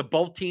the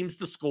both teams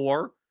to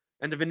score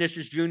and the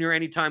Vinicius Jr.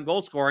 anytime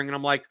goal scoring. And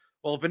I'm like,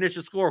 well, if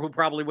Vinicius score, who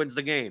probably wins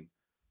the game?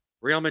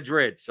 Real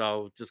Madrid.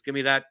 So just give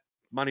me that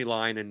money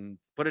line and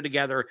put it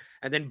together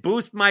and then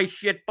boost my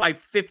shit by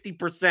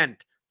 50%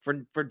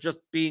 for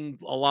just being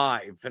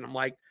alive. And I'm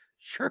like,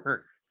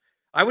 sure.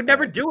 I would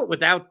never do it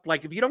without,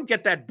 if you don't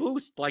get that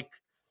boost,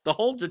 the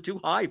holds are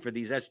too high for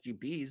these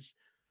SGPs.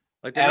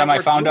 Adam, I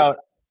found out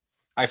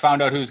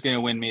who's going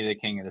to win me the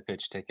King of the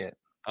Pitch ticket.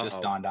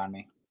 Just dawned on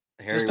me.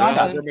 Just dawned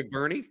on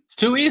McBurney? It's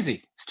too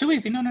easy.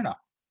 No.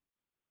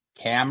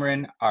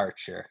 Cameron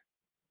Archer.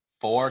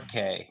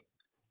 4K.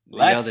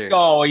 Let's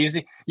go.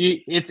 Easy.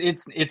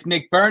 It's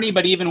McBurney,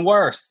 but even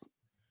worse.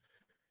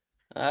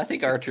 I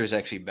think Archer is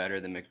actually better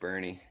than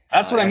McBurney.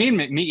 That's what I mean.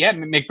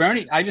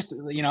 McBurney. I just,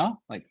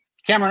 like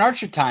Cameron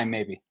Archer time,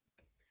 maybe.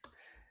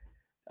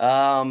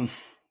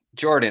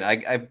 Jordan,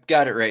 I've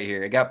got it right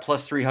here. I got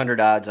plus 300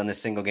 odds on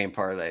this single game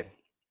parlay.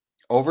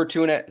 Over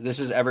 2.5. This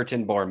is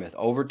Everton Bournemouth.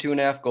 Over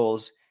 2.5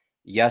 goals.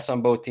 Yes,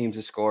 on both teams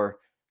to score.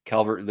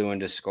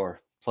 Calvert-Lewin to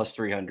score. Plus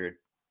 300.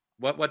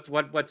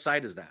 What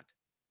site is that?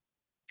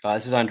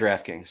 This is on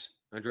DraftKings.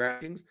 On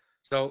DraftKings.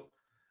 So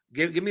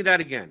give me that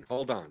again.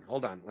 Hold on.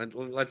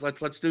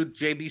 Let's do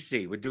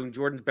JBC. We're doing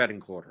Jordan's betting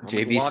quarter.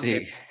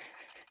 JBC.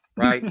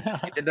 Right.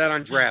 I did that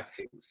on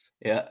DraftKings.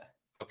 Yeah.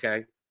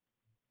 Okay.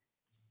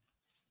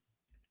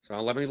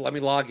 So let me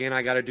log in.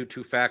 I got to do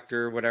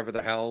 2-factor, whatever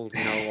the hell,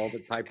 all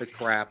the type of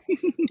crap.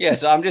 Yeah.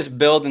 So I'm just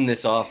building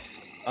this off.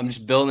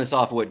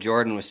 Of what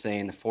Jordan was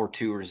saying, the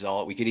 4-2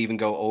 result. We could even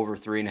go over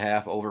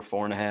 3.5, over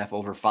 4.5,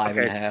 over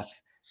 5.5.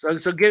 So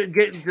give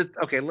it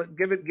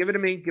to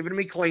me. Give it to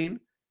me clean.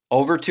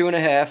 Over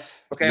 2.5.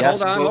 Okay,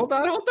 yes, hold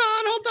on.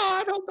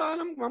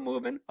 I'm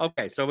moving.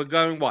 Okay, so we're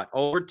going what?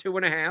 Over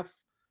 2.5.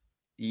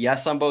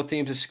 Yes, on both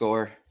teams to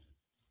score.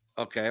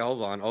 Okay,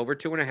 hold on. Over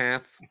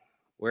 2.5.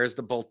 Where's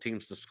the both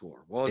teams to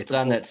score? It's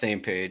on that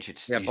same page.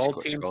 It's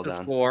both teams to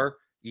score.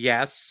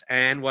 Yes,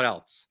 and what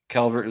else?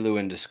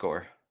 Calvert-Lewin to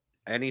score.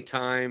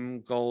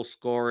 Anytime goal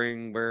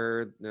scoring,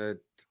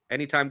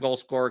 anytime goal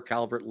scorer,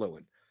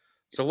 Calvert-Lewin.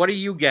 So what are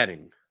you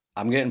getting?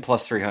 I'm getting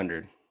plus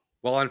 300.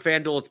 Well, on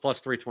FanDuel, it's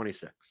plus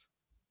 326.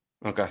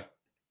 Okay.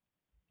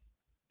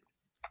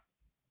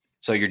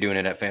 So you're doing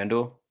it at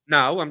FanDuel?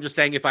 No, I'm just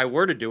saying if I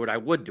were to do it, I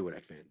would do it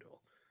at FanDuel.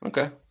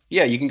 Okay.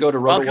 Yeah, you can go to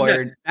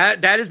RotoWire.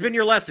 That has been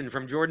your lesson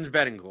from Jordan's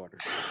betting quarter.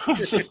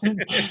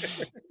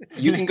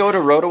 You can go to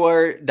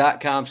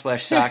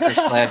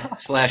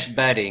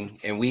rotowire.com/soccer/betting,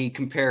 and we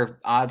compare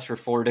odds for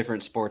 4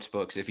 different sports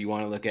books if you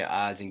want to look at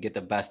odds and get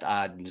the best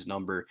odds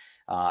number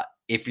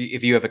if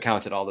you have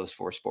accounts at all those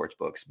 4 sports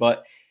books.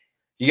 But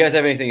you guys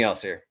have anything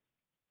else here?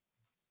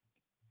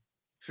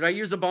 Should I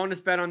use a bonus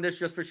bet on this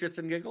just for shits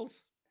and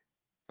giggles?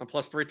 On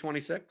plus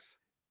 326?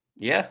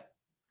 Yeah.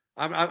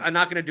 I'm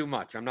not going to do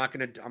much. I'm not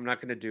going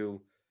to do.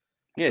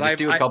 Yeah, just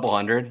do a couple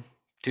hundred,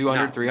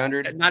 200,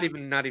 300. Not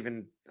even.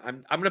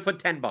 I'm going to put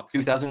 $10.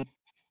 2,000,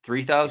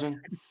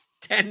 3,000,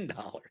 $10,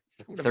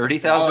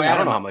 30,000. I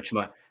don't know how much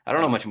money. I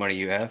don't know how much money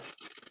you have.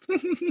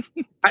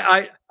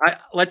 I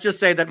let's just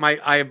say that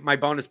my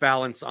bonus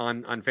balance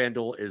on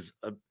FanDuel is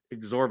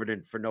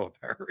exorbitant for no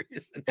apparent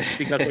reason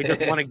because they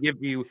just want to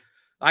give you.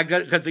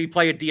 Because you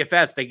play a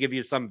DFS, they give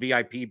you some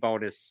VIP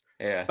bonus.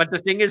 Yeah. But the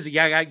thing is,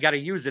 I got to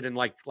use it in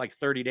like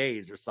 30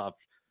 days or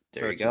stuff.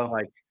 There you go.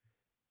 Like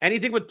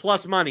anything with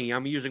plus money,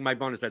 I'm using my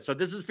bonus bet. So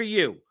this is for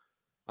you.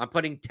 I'm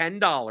putting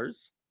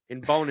 $10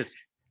 in bonus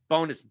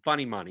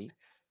funny money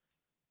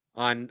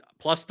on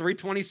plus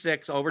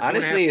 326 over.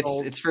 Honestly,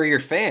 it's for your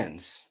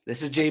fans.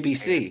 This is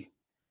JBC.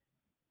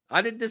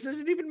 This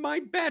isn't even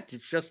my bet.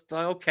 It's just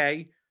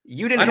okay.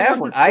 You didn't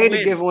have one. I had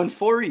to give one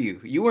for you.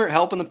 You weren't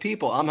helping the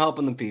people. I'm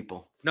helping the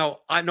people. No,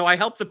 I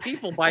help the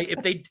people by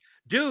if they,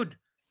 dude,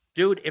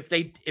 if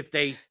they did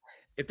a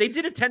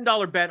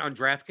 $10 bet on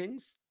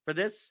DraftKings for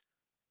this,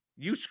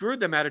 you screwed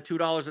them out of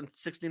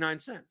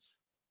 $2.69.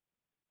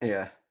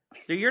 Yeah.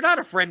 So you're not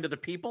a friend of the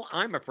people.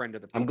 I'm a friend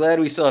of the people. I'm glad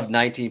we still have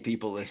 19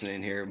 people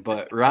listening here.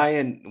 But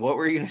Ryan, what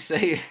were you going to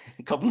say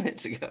a couple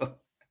minutes ago?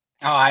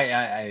 Oh,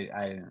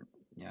 I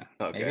yeah.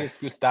 Okay. Maybe it's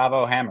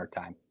Gustavo Hammer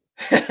time.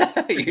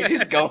 You're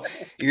just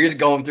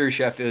going through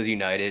Sheffield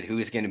United. Who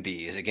is going to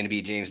be? Is it going to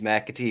be James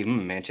McAtee?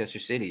 Manchester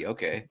City.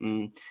 Okay.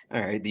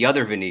 All right. The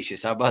other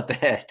Vinicius. How about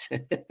that?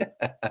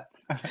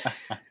 All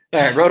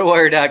right.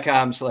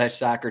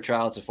 RotoWire.com/soccer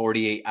trial. It's a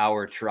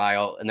 48-hour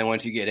trial. And then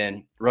once you get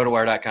in,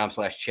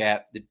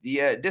 RotoWire.com/chat.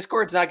 The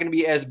Discord's not going to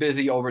be as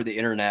busy over the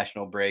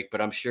international break, but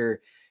I'm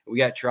sure we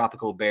got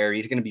Tropical Bear.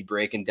 He's going to be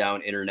breaking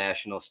down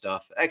international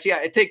stuff. Actually,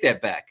 I take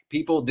that back.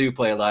 People do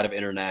play a lot of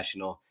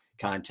international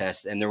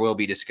contest, and there will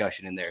be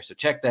discussion in there. So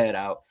check that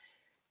out.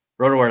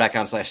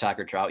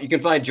 RotoWire.com/soccer trial. You can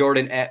find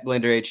Jordan at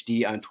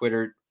BlenderHD on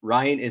Twitter.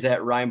 Ryan is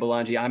at Ryan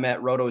Belangi. I'm at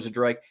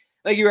RotoZadroik.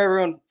 Thank you,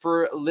 everyone,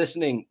 for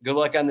listening. Good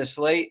luck on this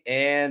slate,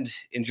 and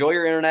enjoy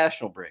your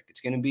international break.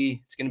 It's gonna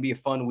be a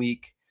fun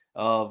week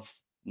of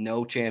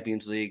no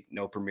Champions League,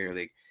 no Premier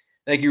League.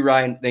 Thank you,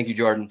 Ryan. Thank you,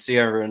 Jordan. See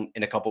you everyone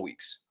in a couple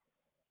weeks.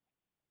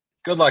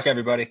 Good luck,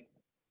 everybody.